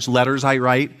what large letters I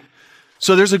write.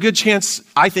 So there's a good chance,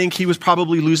 I think, he was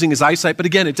probably losing his eyesight. But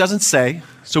again, it doesn't say,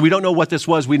 so we don't know what this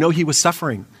was. We know he was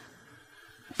suffering.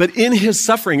 But in his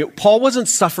suffering, Paul wasn't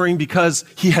suffering because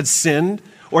he had sinned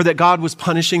or that God was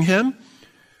punishing him.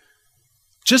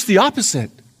 Just the opposite.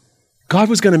 God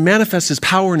was going to manifest his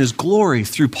power and his glory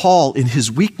through Paul in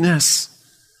his weakness.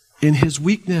 In his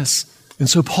weakness. And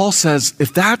so Paul says,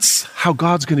 if that's how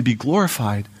God's going to be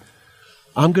glorified,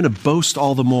 I'm going to boast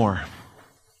all the more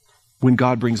when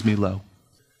God brings me low.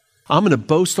 I'm going to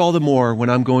boast all the more when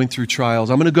I'm going through trials.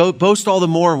 I'm going to boast all the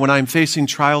more when I'm facing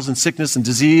trials and sickness and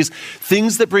disease.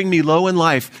 Things that bring me low in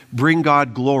life bring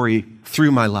God glory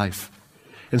through my life.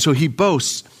 And so he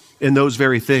boasts in those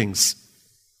very things.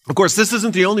 Of course, this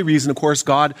isn't the only reason, of course,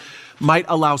 God might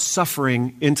allow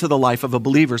suffering into the life of a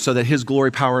believer so that his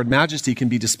glory, power, and majesty can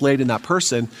be displayed in that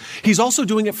person. He's also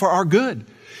doing it for our good.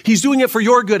 He's doing it for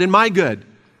your good and my good.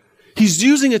 He's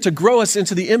using it to grow us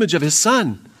into the image of his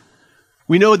Son.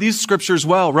 We know these scriptures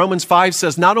well. Romans 5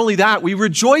 says, not only that, we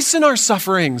rejoice in our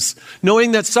sufferings,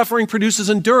 knowing that suffering produces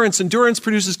endurance, endurance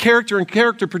produces character, and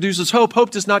character produces hope.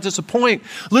 Hope does not disappoint.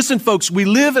 Listen, folks, we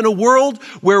live in a world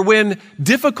where when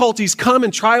difficulties come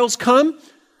and trials come,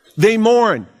 they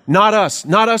mourn. Not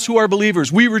us who are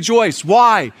believers. We rejoice.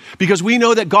 Why? Because we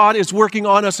know that God is working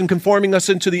on us and conforming us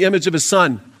into the image of his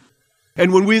Son.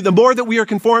 And the more that we are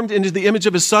conformed into the image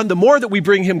of his Son, the more that we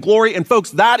bring him glory. And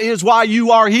folks, that is why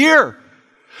you are here.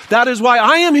 That is why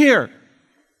I am here.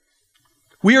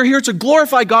 We are here to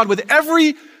glorify God with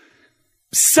every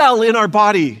cell in our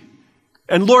body.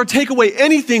 And Lord, take away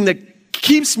anything that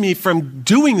keeps me from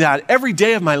doing that every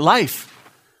day of my life.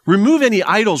 Remove any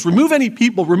idols, remove any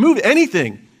people, remove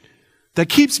anything that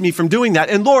keeps me from doing that.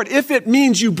 And Lord, if it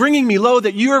means you bringing me low,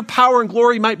 that your power and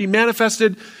glory might be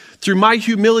manifested through my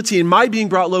humility and my being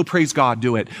brought low, praise God,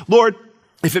 do it. Lord,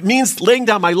 if it means laying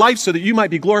down my life so that you might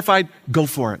be glorified, go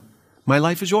for it. My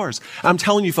life is yours. I'm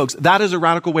telling you, folks, that is a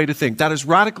radical way to think. That is a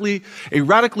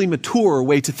radically mature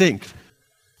way to think.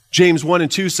 James 1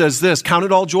 and 2 says this, count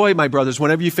it all joy, my brothers,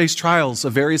 whenever you face trials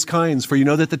of various kinds, for you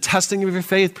know that the testing of your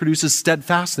faith produces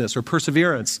steadfastness or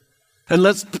perseverance. And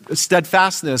let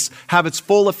steadfastness have its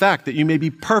full effect, that you may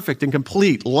be perfect and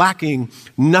complete, lacking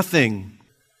nothing.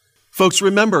 Folks,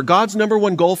 remember, God's number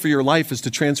one goal for your life is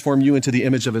to transform you into the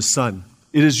image of his Son.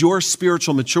 It is your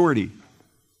spiritual maturity.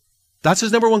 That's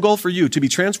his number one goal for you, to be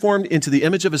transformed into the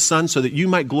image of his Son so that you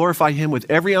might glorify him with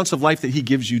every ounce of life that he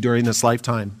gives you during this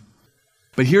lifetime.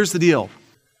 But here's the deal.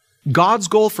 God's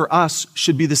goal for us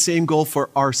should be the same goal for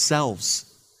ourselves.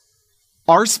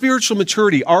 Our spiritual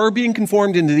maturity, our being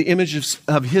conformed into the image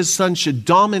of his Son should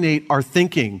dominate our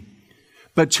thinking.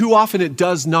 But too often it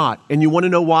does not. And you want to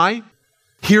know why?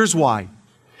 Here's why.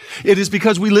 It is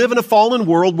because we live in a fallen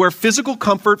world where physical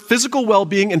comfort, physical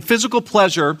well-being, and physical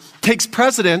pleasure takes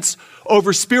precedence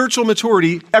over spiritual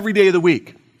maturity every day of the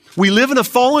week. We live in a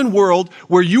fallen world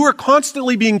where you are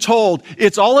constantly being told,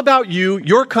 it's all about you,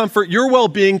 your comfort, your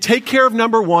well-being, take care of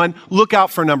number one, look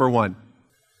out for number one.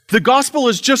 The gospel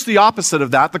is just the opposite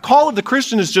of that. The call of the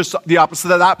Christian is just the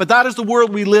opposite of that, but that is the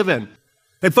world we live in.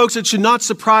 And folks, it should not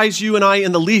surprise you and I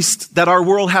in the least that our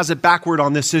world has it backward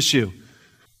on this issue.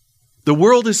 The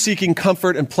world is seeking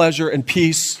comfort and pleasure and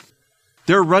peace.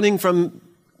 They're running from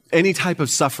any type of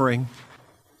suffering.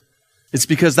 It's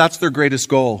because that's their greatest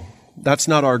goal. That's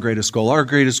not our greatest goal. Our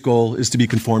greatest goal is to be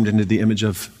conformed into the image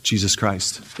of Jesus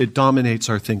Christ. It dominates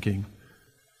our thinking.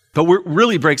 But what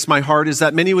really breaks my heart is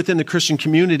that many within the Christian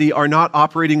community are not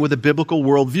operating with a biblical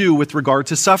worldview with regard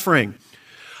to suffering.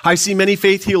 I see many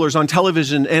faith healers on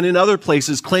television and in other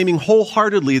places claiming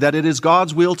wholeheartedly that it is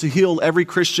God's will to heal every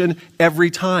Christian every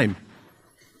time.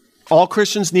 All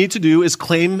Christians need to do is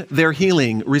claim their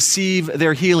healing, receive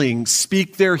their healing,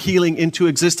 speak their healing into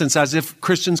existence, as if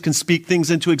Christians can speak things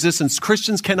into existence.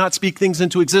 Christians cannot speak things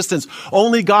into existence.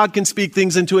 Only God can speak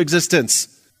things into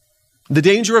existence. The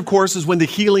danger, of course, is when the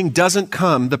healing doesn't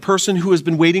come, the person who has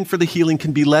been waiting for the healing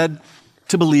can be led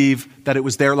to believe that it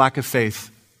was their lack of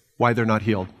faith why they're not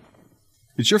healed.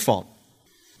 It's your fault.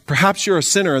 Perhaps you're a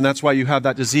sinner and that's why you have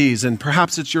that disease, and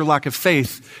perhaps it's your lack of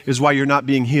faith is why you're not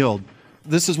being healed.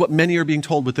 This is what many are being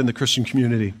told within the Christian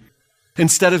community.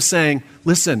 Instead of saying,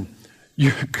 listen,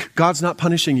 God's not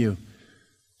punishing you.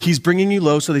 He's bringing you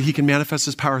low so that he can manifest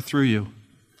his power through you,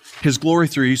 his glory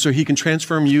through you, so he can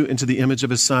transform you into the image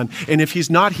of his Son. And if he's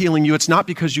not healing you, it's not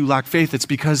because you lack faith. It's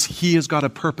because he has got a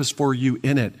purpose for you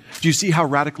in it. Do you see how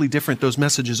radically different those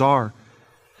messages are?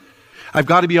 I've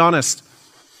got to be honest.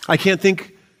 I can't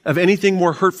think of anything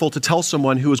more hurtful to tell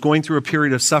someone who is going through a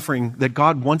period of suffering that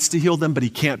God wants to heal them, but he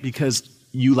can't because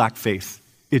you lack faith.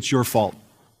 It's your fault.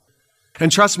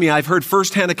 And trust me, I've heard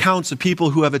firsthand accounts of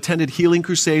people who have attended healing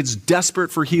crusades, desperate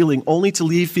for healing, only to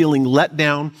leave feeling let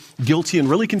down, guilty, and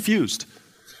really confused.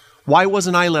 Why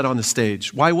wasn't I led on the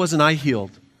stage? Why wasn't I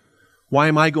healed? Why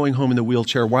am I going home in the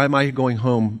wheelchair? Why am I going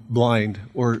home blind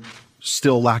or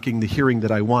still lacking the hearing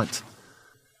that I want?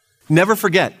 Never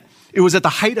forget, it was at the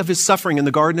height of his suffering in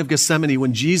the Garden of Gethsemane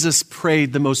when Jesus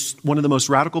prayed one of the most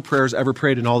radical prayers ever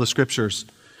prayed in all the scriptures.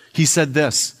 He said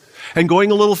this, and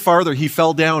going a little farther, he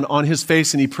fell down on his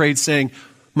face and he prayed saying,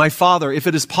 "My Father, if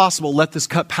it is possible, let this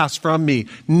cup pass from me.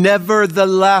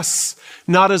 Nevertheless,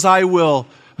 not as I will,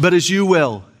 but as you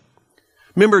will."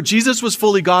 Remember, Jesus was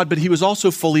fully God, but he was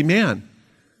also fully man.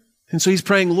 And so he's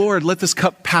praying, "Lord, let this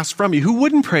cup pass from me." Who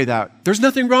wouldn't pray that? There's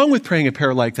nothing wrong with praying a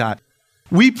prayer like that.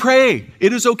 We pray.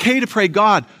 It is okay to pray,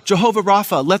 "God, Jehovah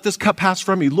Rapha, let this cup pass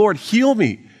from me. Lord, heal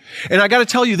me." And I got to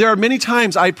tell you, there are many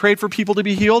times I prayed for people to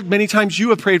be healed. Many times you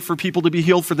have prayed for people to be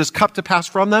healed, for this cup to pass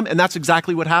from them. And that's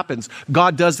exactly what happens.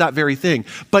 God does that very thing.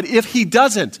 But if he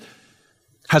doesn't,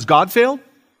 has God failed?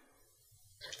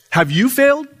 Have you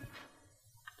failed?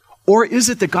 Or is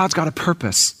it that God's got a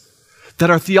purpose? That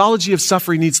our theology of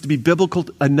suffering needs to be biblical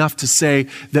enough to say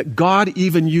that God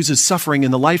even uses suffering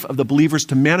in the life of the believers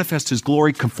to manifest his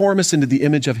glory, conform us into the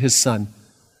image of his Son.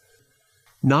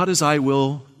 Not as I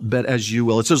will, but as you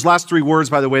will. It's those last three words,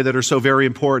 by the way, that are so very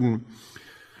important.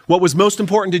 What was most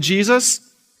important to Jesus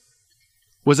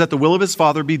was that the will of his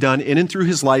Father be done in and through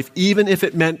his life, even if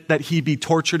it meant that he be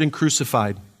tortured and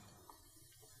crucified.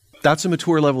 That's a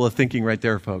mature level of thinking right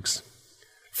there, folks.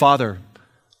 Father,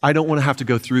 I don't want to have to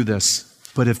go through this,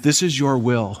 but if this is your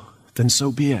will, then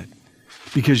so be it.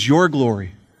 Because your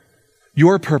glory,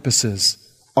 your purposes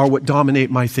are what dominate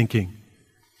my thinking.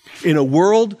 In a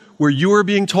world where you are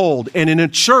being told, and in a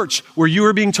church where you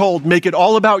are being told, make it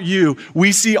all about you,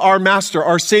 we see our Master,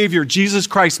 our Savior, Jesus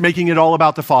Christ, making it all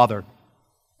about the Father,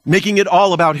 making it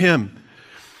all about him.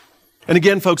 And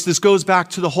again, folks, this goes back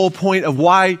to the whole point of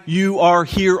why you are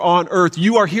here on earth.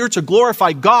 You are here to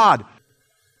glorify God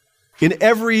in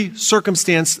every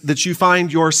circumstance that you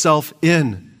find yourself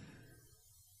in.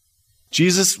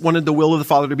 Jesus wanted the will of the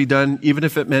Father to be done, even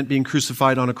if it meant being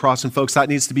crucified on a cross. And folks, that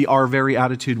needs to be our very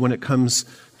attitude when it comes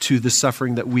to the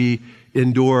suffering that we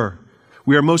endure.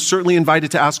 We are most certainly invited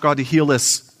to ask God to heal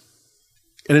us.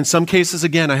 And in some cases,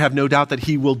 again, I have no doubt that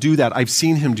he will do that. I've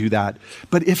seen him do that.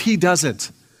 But if he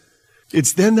doesn't,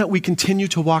 it's then that we continue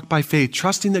to walk by faith,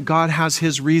 trusting that God has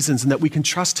his reasons and that we can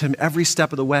trust him every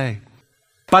step of the way.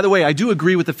 By the way, I do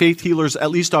agree with the faith healers,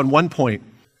 at least on one point.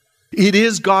 It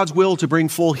is God's will to bring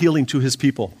full healing to his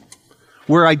people.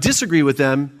 Where I disagree with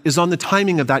them is on the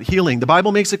timing of that healing. The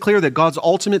Bible makes it clear that God's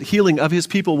ultimate healing of his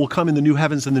people will come in the new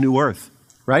heavens and the new earth,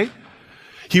 right?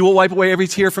 He will wipe away every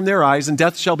tear from their eyes, and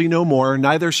death shall be no more.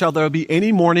 Neither shall there be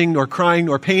any mourning, nor crying,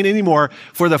 nor pain anymore,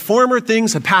 for the former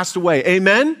things have passed away.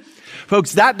 Amen?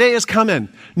 Folks, that day is coming.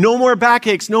 No more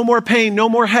backaches, no more pain, no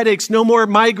more headaches, no more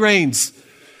migraines,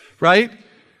 right?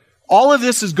 All of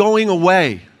this is going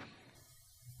away.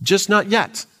 Just not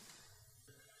yet.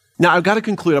 Now, I've got to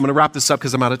conclude. I'm going to wrap this up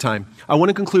because I'm out of time. I want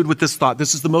to conclude with this thought.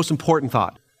 This is the most important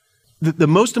thought. The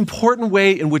most important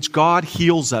way in which God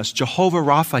heals us, Jehovah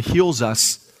Rapha heals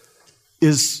us,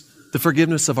 is the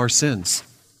forgiveness of our sins.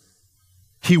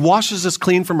 He washes us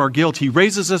clean from our guilt. He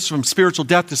raises us from spiritual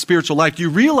death to spiritual life. You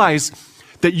realize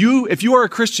that if you are a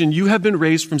Christian, you have been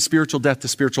raised from spiritual death to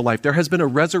spiritual life. There has been a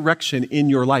resurrection in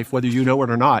your life, whether you know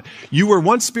it or not. You were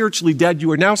once spiritually dead.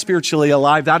 You are now spiritually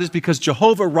alive. That is because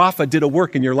Jehovah Rapha did a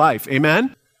work in your life.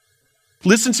 Amen?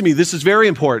 Listen to me. This is very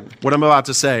important, what I'm about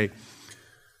to say.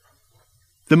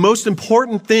 The most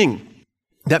important thing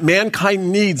that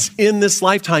mankind needs in this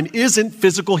lifetime isn't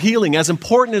physical healing. As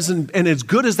important as and as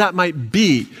good as that might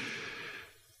be,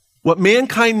 what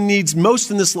mankind needs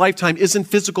most in this lifetime isn't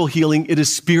physical healing, it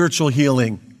is spiritual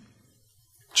healing.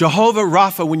 Jehovah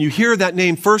Rapha, when you hear that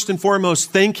name, first and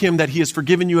foremost, thank him that he has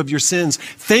forgiven you of your sins.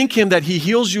 Thank him that he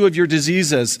heals you of your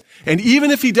diseases. And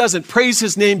even if he doesn't, praise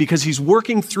his name because he's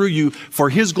working through you for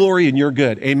his glory and your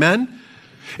good. Amen?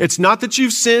 It's not that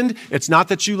you've sinned. It's not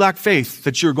that you lack faith,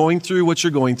 that you're going through what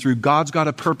you're going through. God's got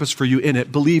a purpose for you in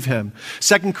it. Believe him.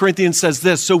 2 Corinthians says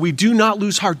this, so we do not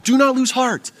lose heart. Do not lose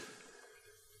heart.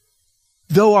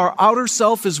 Though our outer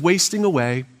self is wasting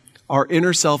away, our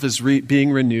inner self is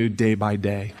being renewed day by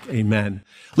day. Amen.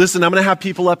 Listen, I'm going to have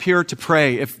people up here to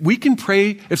pray. If we can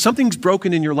pray, if something's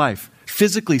broken in your life,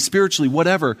 physically, spiritually,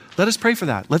 whatever, let us pray for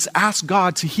that. Let's ask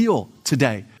God to heal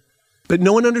today. But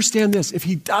know and understand this, if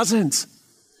he doesn't,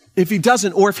 If he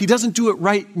doesn't, or if he doesn't do it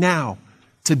right now,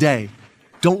 today,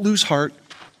 don't lose heart.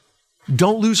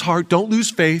 Don't lose heart. Don't lose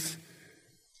faith.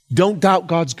 Don't doubt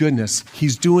God's goodness.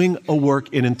 He's doing a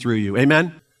work in and through you.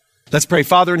 Amen? Let's pray.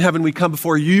 Father in heaven, we come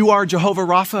before you. You are Jehovah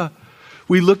Rapha.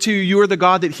 We look to you. You are the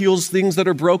God that heals things that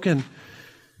are broken.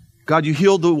 God, you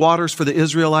healed the waters for the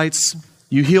Israelites.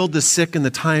 You healed the sick in the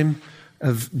time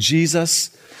of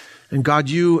Jesus. And God,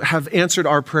 you have answered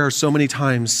our prayers so many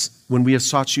times when we have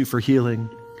sought you for healing.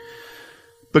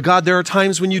 But God, there are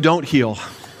times when you don't heal.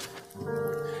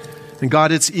 And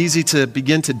God, it's easy to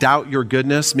begin to doubt your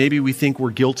goodness. Maybe we think we're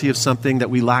guilty of something,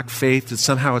 that we lack faith, that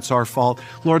somehow it's our fault.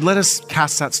 Lord, let us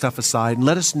cast that stuff aside and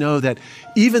let us know that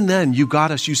even then you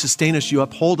got us, you sustain us, you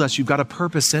uphold us, you've got a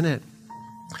purpose in it.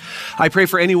 I pray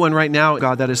for anyone right now,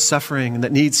 God, that is suffering and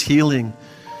that needs healing,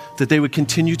 that they would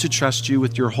continue to trust you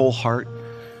with your whole heart,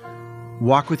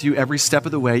 walk with you every step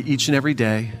of the way, each and every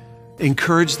day.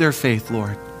 Encourage their faith,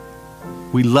 Lord.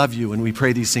 We love you and we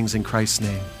pray these things in Christ's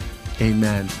name.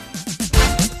 Amen.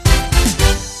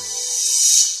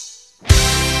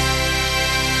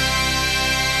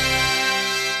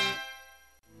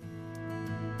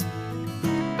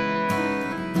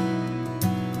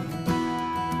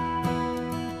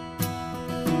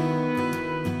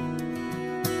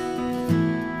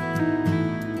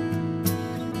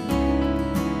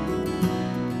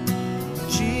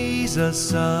 Jesus,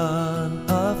 Son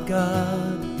of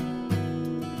God,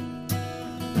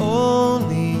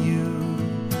 only you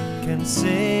can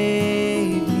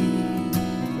save me.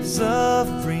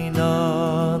 Suffering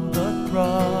on the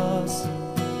cross,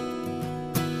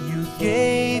 you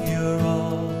gave your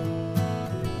all,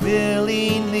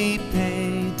 willingly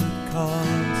paid the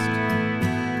cost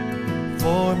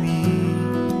for me.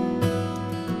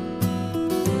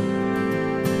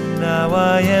 Now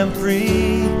I am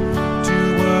free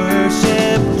to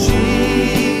worship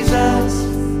Jesus.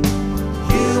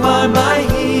 You are my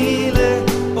healer,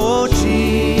 oh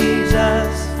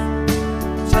Jesus.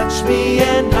 Touch me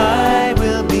and I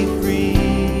will be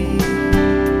free.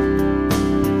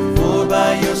 For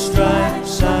by your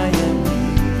stripes I am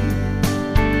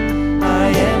healed. I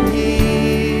am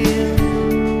healed.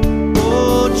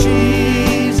 Oh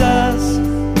Jesus,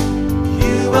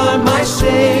 you are my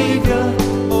Savior,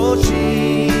 oh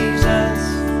Jesus.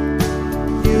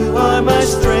 You are my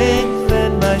strength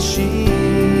and my shield.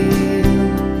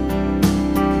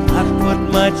 I put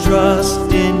my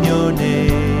trust in your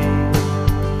name,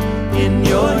 in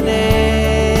your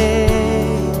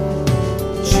name,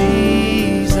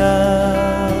 Jesus.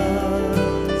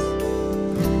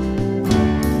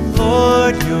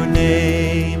 Lord, your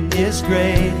name is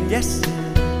great, yes it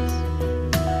is.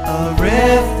 A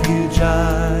refuge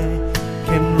I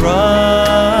can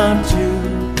run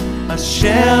to, a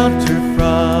shelter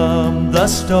from the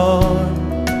storm,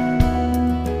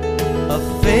 a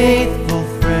faithful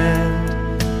friend,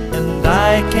 and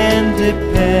I can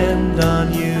depend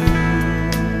on you.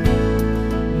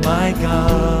 My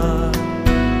God,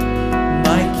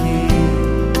 my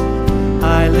King,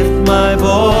 I lift my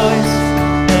voice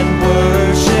and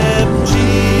worship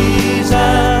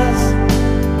Jesus.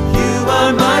 You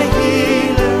are my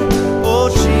healer, oh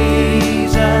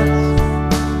Jesus.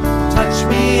 Touch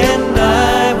me and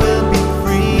I will be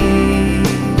free.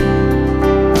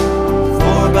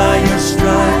 For by your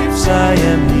stripes I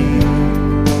am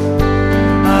healed.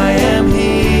 I am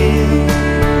healed.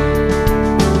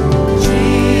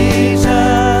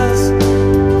 Jesus,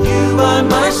 you are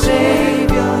my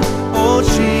Savior, oh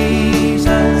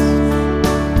Jesus.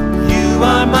 You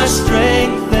are my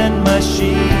strength and my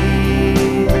shield.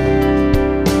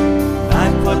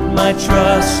 I put my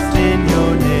trust in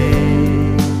your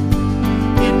name,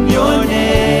 in your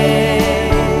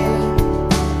name,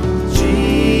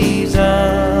 Jesus.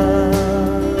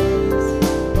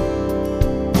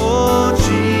 Oh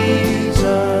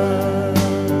Jesus,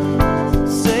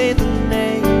 say the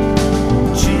name,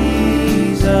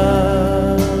 Jesus.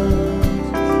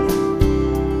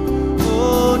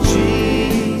 Oh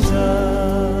Jesus.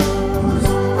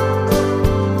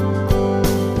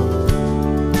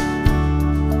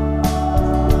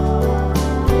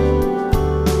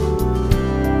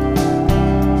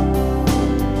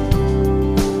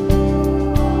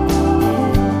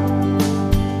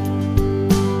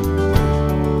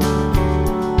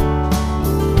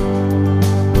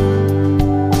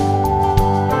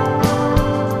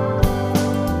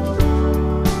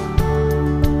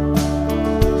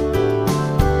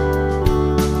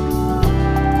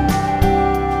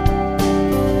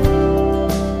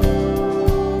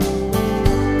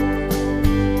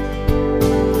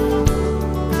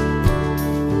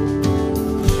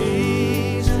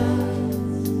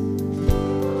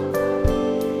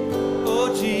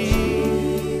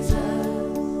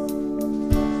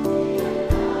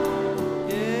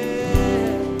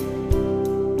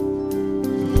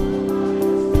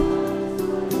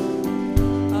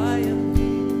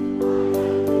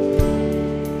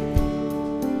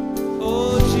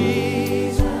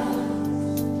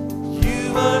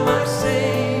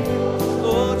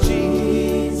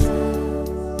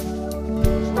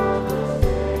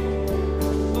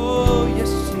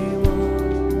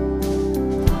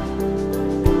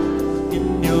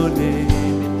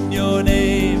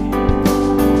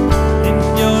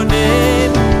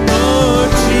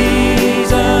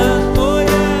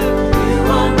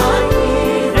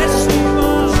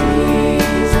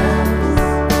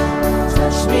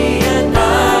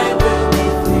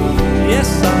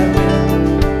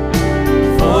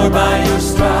 by your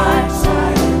stripes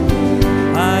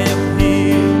I am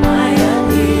healed. I am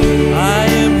healed. I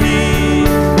am healed.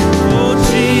 Oh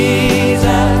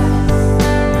Jesus,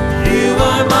 you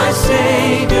are my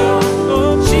Savior.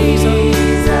 Oh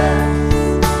Jesus,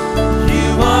 you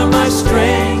are my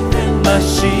strength and my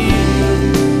shield.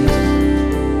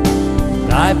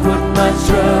 I put my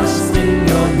trust in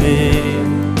your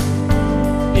name,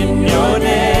 in your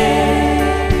name.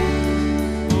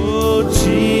 Oh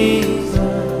Jesus,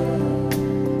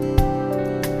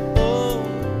 oh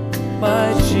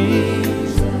my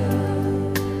Jesus,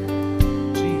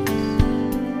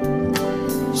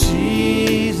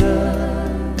 Jesus,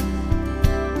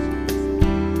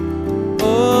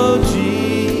 oh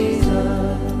Jesus.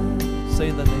 Say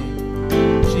the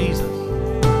name, Jesus,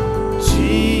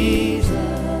 Jesus.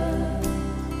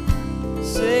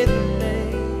 Say the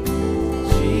name,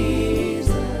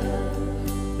 Jesus.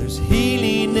 There's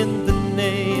healing in the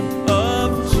name of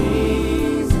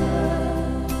Jesus.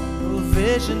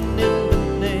 Provision in the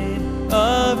name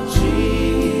of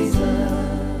Jesus.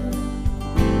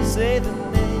 Say the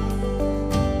name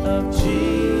of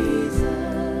Jesus.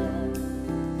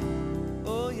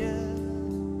 Oh yeah,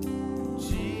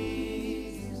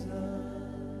 Jesus.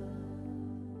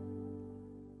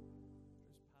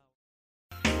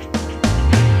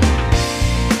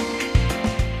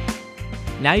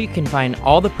 Now you can find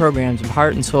all the programs of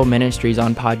Heart and Soul Ministries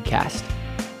on podcast.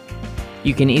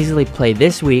 You can easily play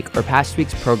this week or past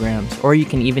week's programs, or you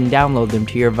can even download them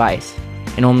to your device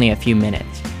in only a few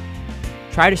minutes.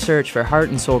 Try to search for Heart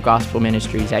and Soul Gospel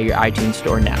Ministries at your iTunes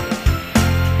store now.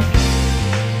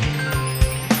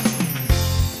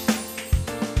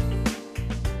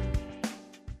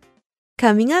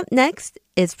 Coming up next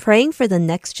is Praying for the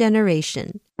Next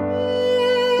Generation.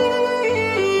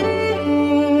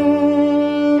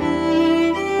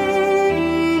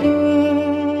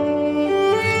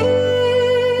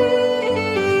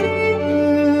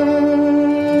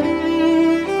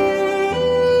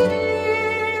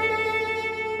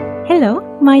 Hello,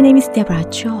 my name is Deborah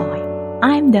Joy.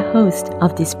 I'm the host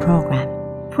of this program,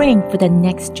 Praying for the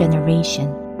Next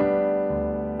Generation.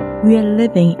 We are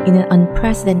living in an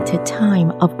unprecedented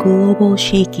time of global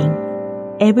shaking.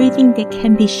 Everything that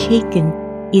can be shaken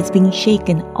is being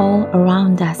shaken all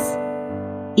around us.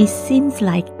 It seems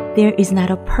like there is not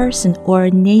a person or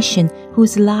a nation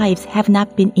whose lives have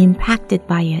not been impacted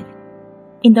by it.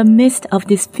 In the midst of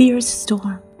this fierce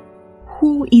storm,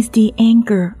 who is the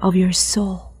anchor of your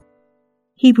soul?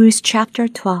 Hebrews chapter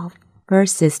 12,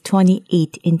 verses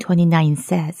 28 and 29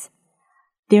 says,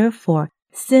 Therefore,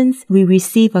 since we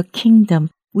receive a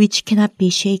kingdom which cannot be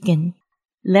shaken,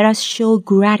 let us show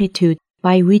gratitude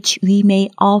by which we may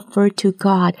offer to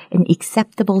God an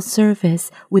acceptable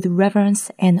service with reverence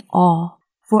and awe,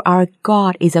 for our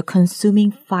God is a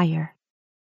consuming fire.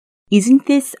 Isn't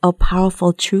this a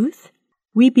powerful truth?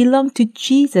 We belong to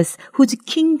Jesus, whose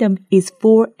kingdom is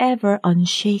forever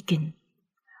unshaken.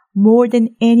 More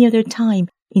than any other time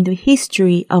in the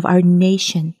history of our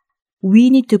nation, we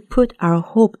need to put our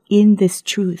hope in this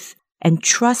truth and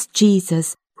trust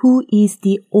Jesus, who is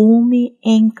the only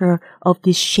anchor of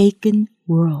this shaken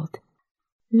world.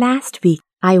 Last week,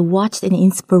 I watched an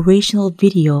inspirational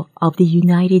video of the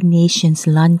United Nations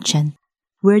luncheon,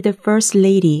 where the First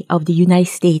Lady of the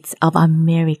United States of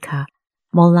America,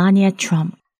 Melania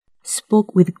Trump,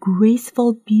 spoke with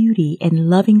graceful beauty and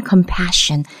loving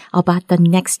compassion about the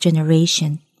next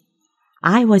generation.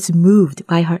 I was moved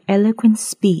by her eloquent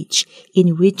speech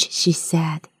in which she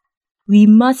said, We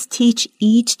must teach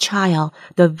each child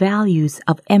the values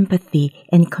of empathy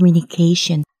and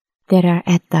communication that are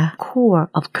at the core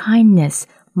of kindness,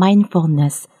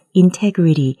 mindfulness,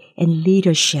 integrity, and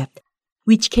leadership,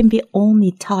 which can be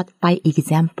only taught by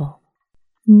example.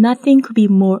 Nothing could be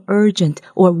more urgent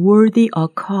or worthy a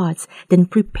cause than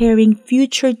preparing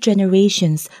future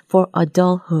generations for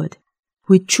adulthood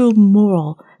with true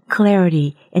moral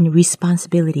clarity and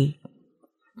responsibility.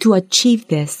 To achieve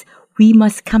this, we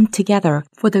must come together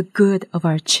for the good of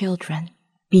our children,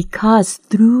 because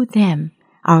through them,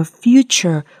 our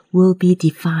future will be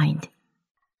defined.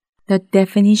 The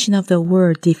definition of the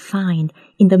word defined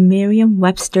in the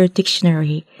Merriam-Webster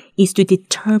dictionary is to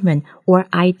determine or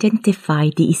identify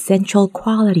the essential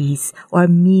qualities or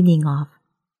meaning of.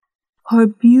 Her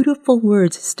beautiful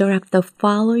words stir up the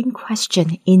following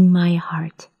question in my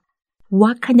heart.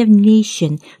 What kind of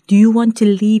nation do you want to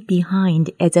leave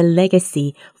behind as a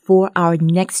legacy for our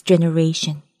next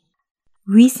generation?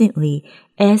 Recently,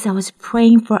 as I was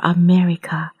praying for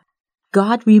America,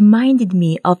 God reminded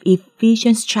me of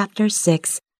Ephesians chapter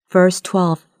 6, verse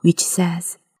 12, which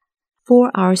says,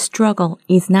 For our struggle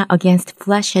is not against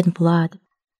flesh and blood,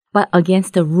 but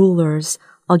against the rulers,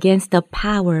 against the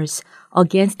powers,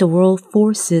 against the world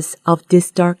forces of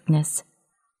this darkness,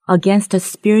 against the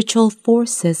spiritual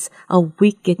forces of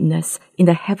wickedness in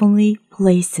the heavenly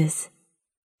places.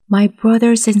 My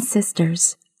brothers and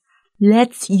sisters,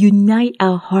 let's unite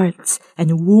our hearts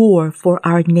and war for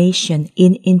our nation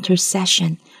in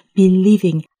intercession,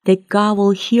 believing that God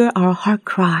will hear our heart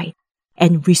cry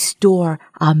and restore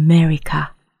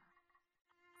America.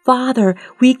 Father,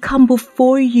 we come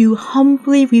before you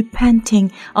humbly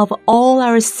repenting of all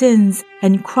our sins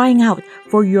and crying out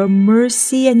for your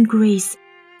mercy and grace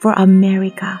for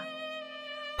America.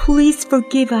 Please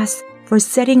forgive us for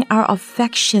setting our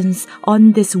affections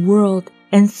on this world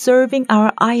and serving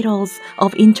our idols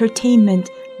of entertainment,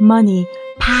 money,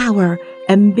 power,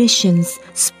 ambitions,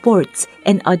 sports,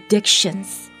 and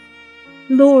addictions.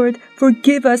 Lord,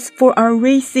 forgive us for our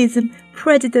racism,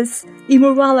 prejudice,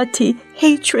 immorality,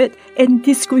 hatred, and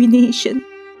discrimination.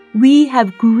 We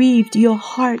have grieved your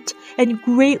heart and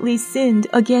greatly sinned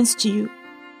against you.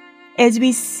 As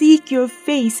we seek your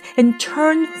face and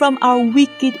turn from our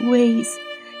wicked ways,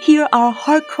 hear our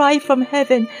heart cry from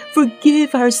heaven,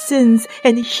 forgive our sins,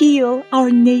 and heal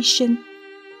our nation.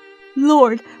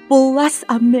 Lord, bless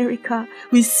America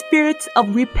with spirits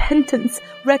of repentance,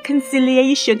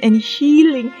 reconciliation, and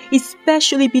healing,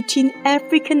 especially between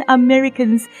African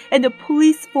Americans and the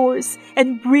police force,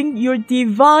 and bring your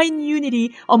divine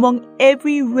unity among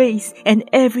every race and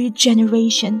every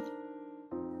generation.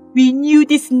 Renew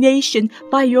this nation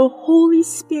by your Holy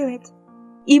Spirit.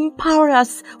 Empower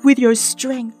us with your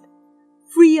strength.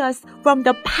 Free us from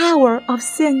the power of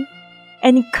sin,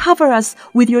 and cover us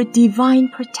with your divine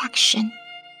protection.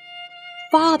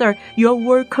 Father, your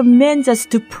word commands us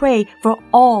to pray for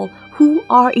all who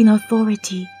are in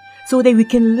authority, so that we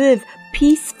can live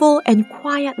peaceful and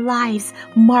quiet lives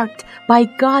marked by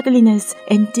godliness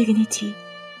and dignity.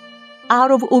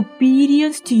 Out of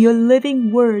obedience to your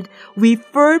living word, we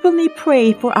fervently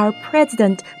pray for our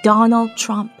President Donald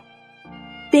Trump.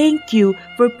 Thank you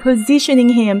for positioning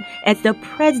him as the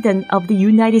President of the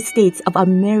United States of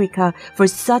America for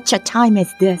such a time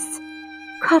as this.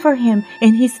 Cover him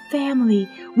and his family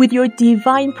with your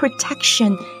divine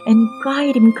protection and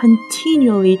guide him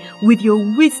continually with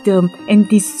your wisdom and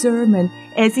discernment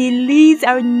as he leads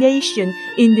our nation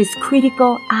in this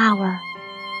critical hour.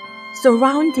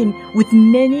 Surround him with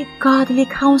many godly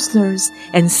counselors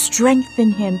and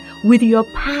strengthen him with your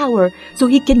power so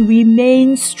he can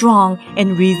remain strong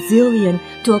and resilient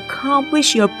to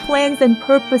accomplish your plans and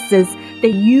purposes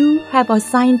that you have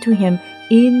assigned to him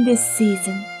in this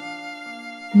season.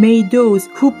 May those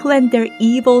who plan their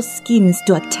evil schemes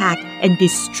to attack and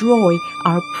destroy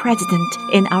our president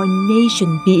and our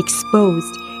nation be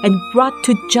exposed and brought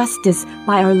to justice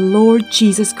by our Lord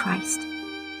Jesus Christ.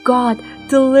 God,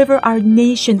 deliver our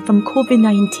nation from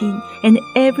COVID-19 and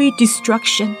every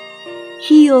destruction.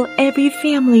 Heal every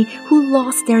family who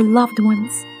lost their loved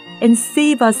ones and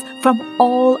save us from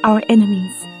all our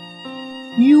enemies.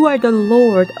 You are the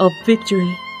Lord of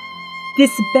victory.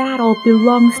 This battle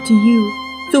belongs to you,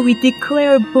 so we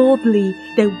declare boldly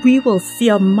that we will see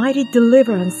a mighty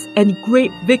deliverance and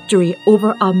great victory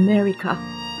over America.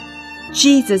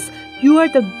 Jesus, you are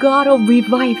the God of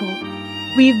revival.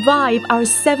 Revive our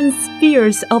 7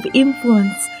 spheres of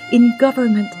influence in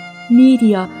government,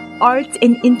 media, arts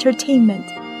and entertainment,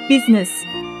 business,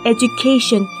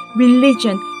 education,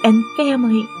 religion, and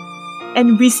family,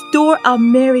 and restore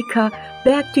America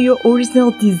back to your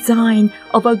original design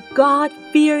of a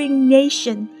God-fearing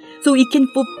nation so it can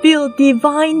fulfill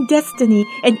divine destiny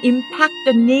and impact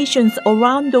the nations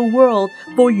around the world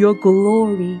for your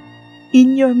glory.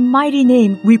 In your mighty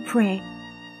name we pray.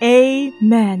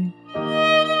 Amen.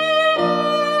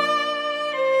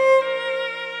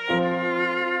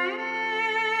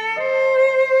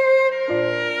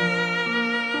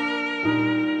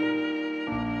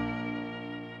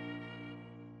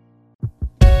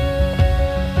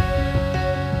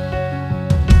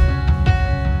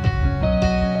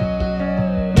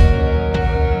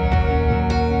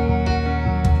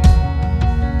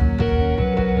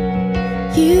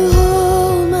 You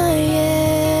hold my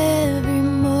every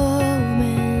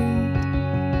moment.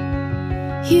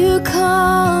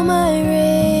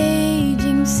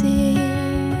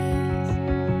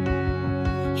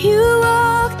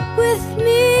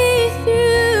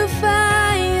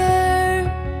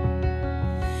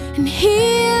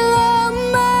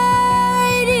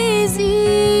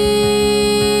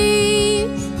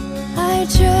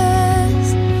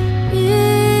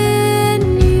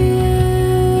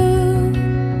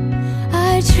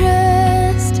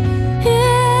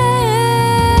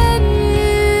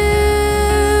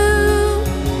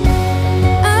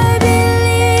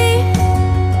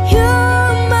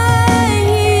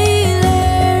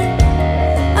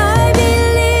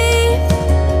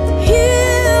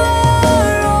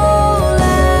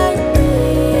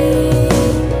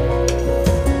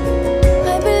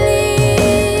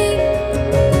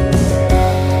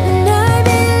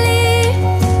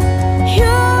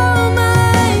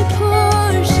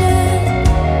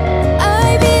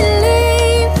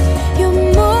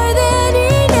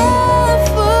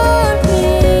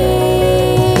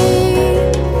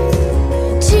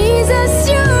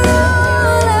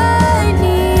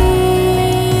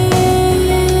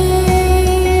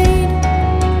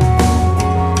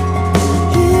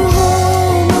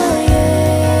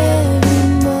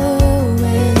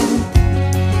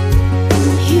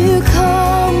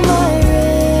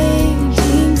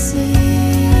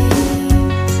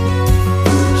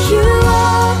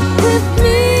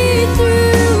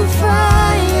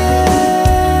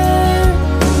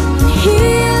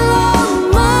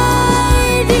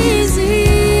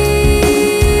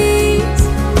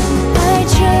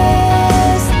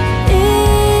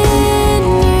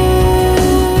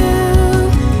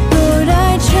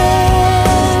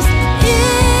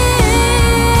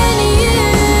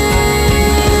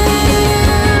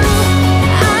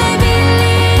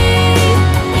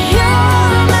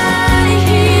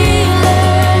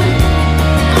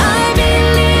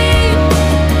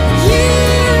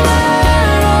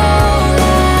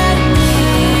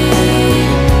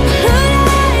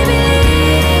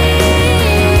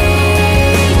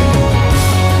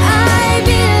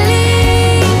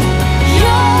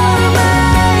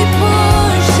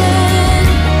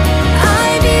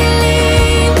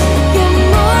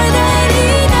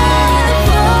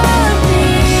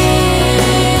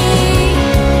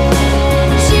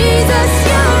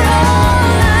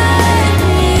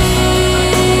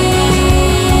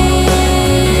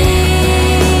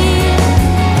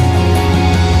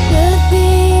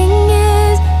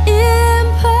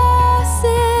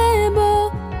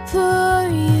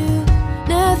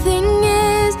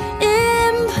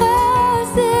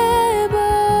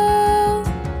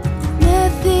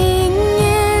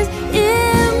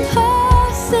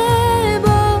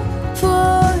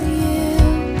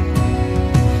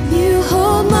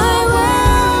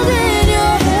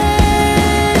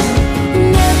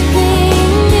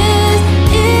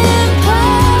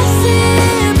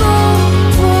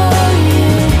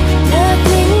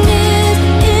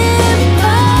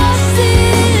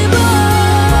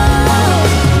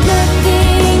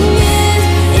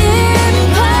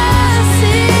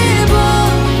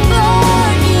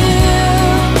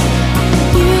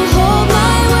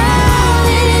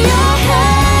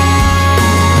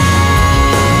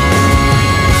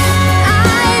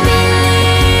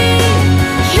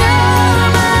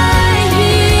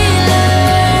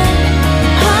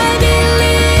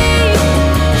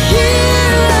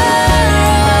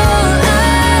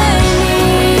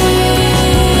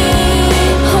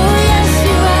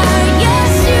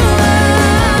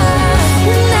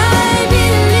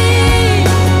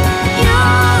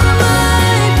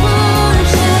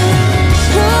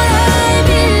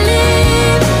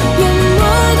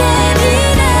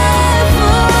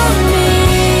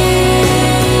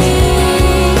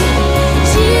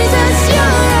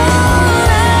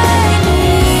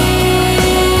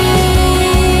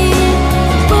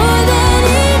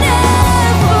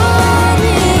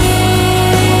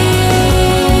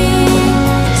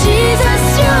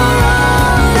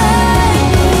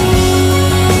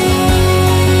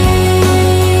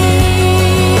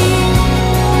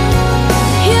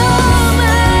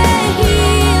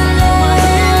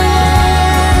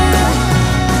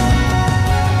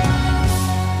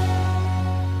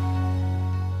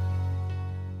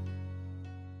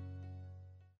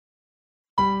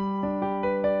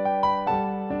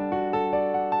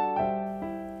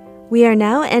 We are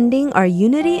now ending our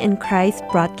Unity in Christ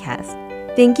broadcast.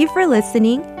 Thank you for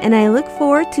listening, and I look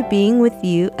forward to being with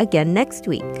you again next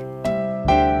week.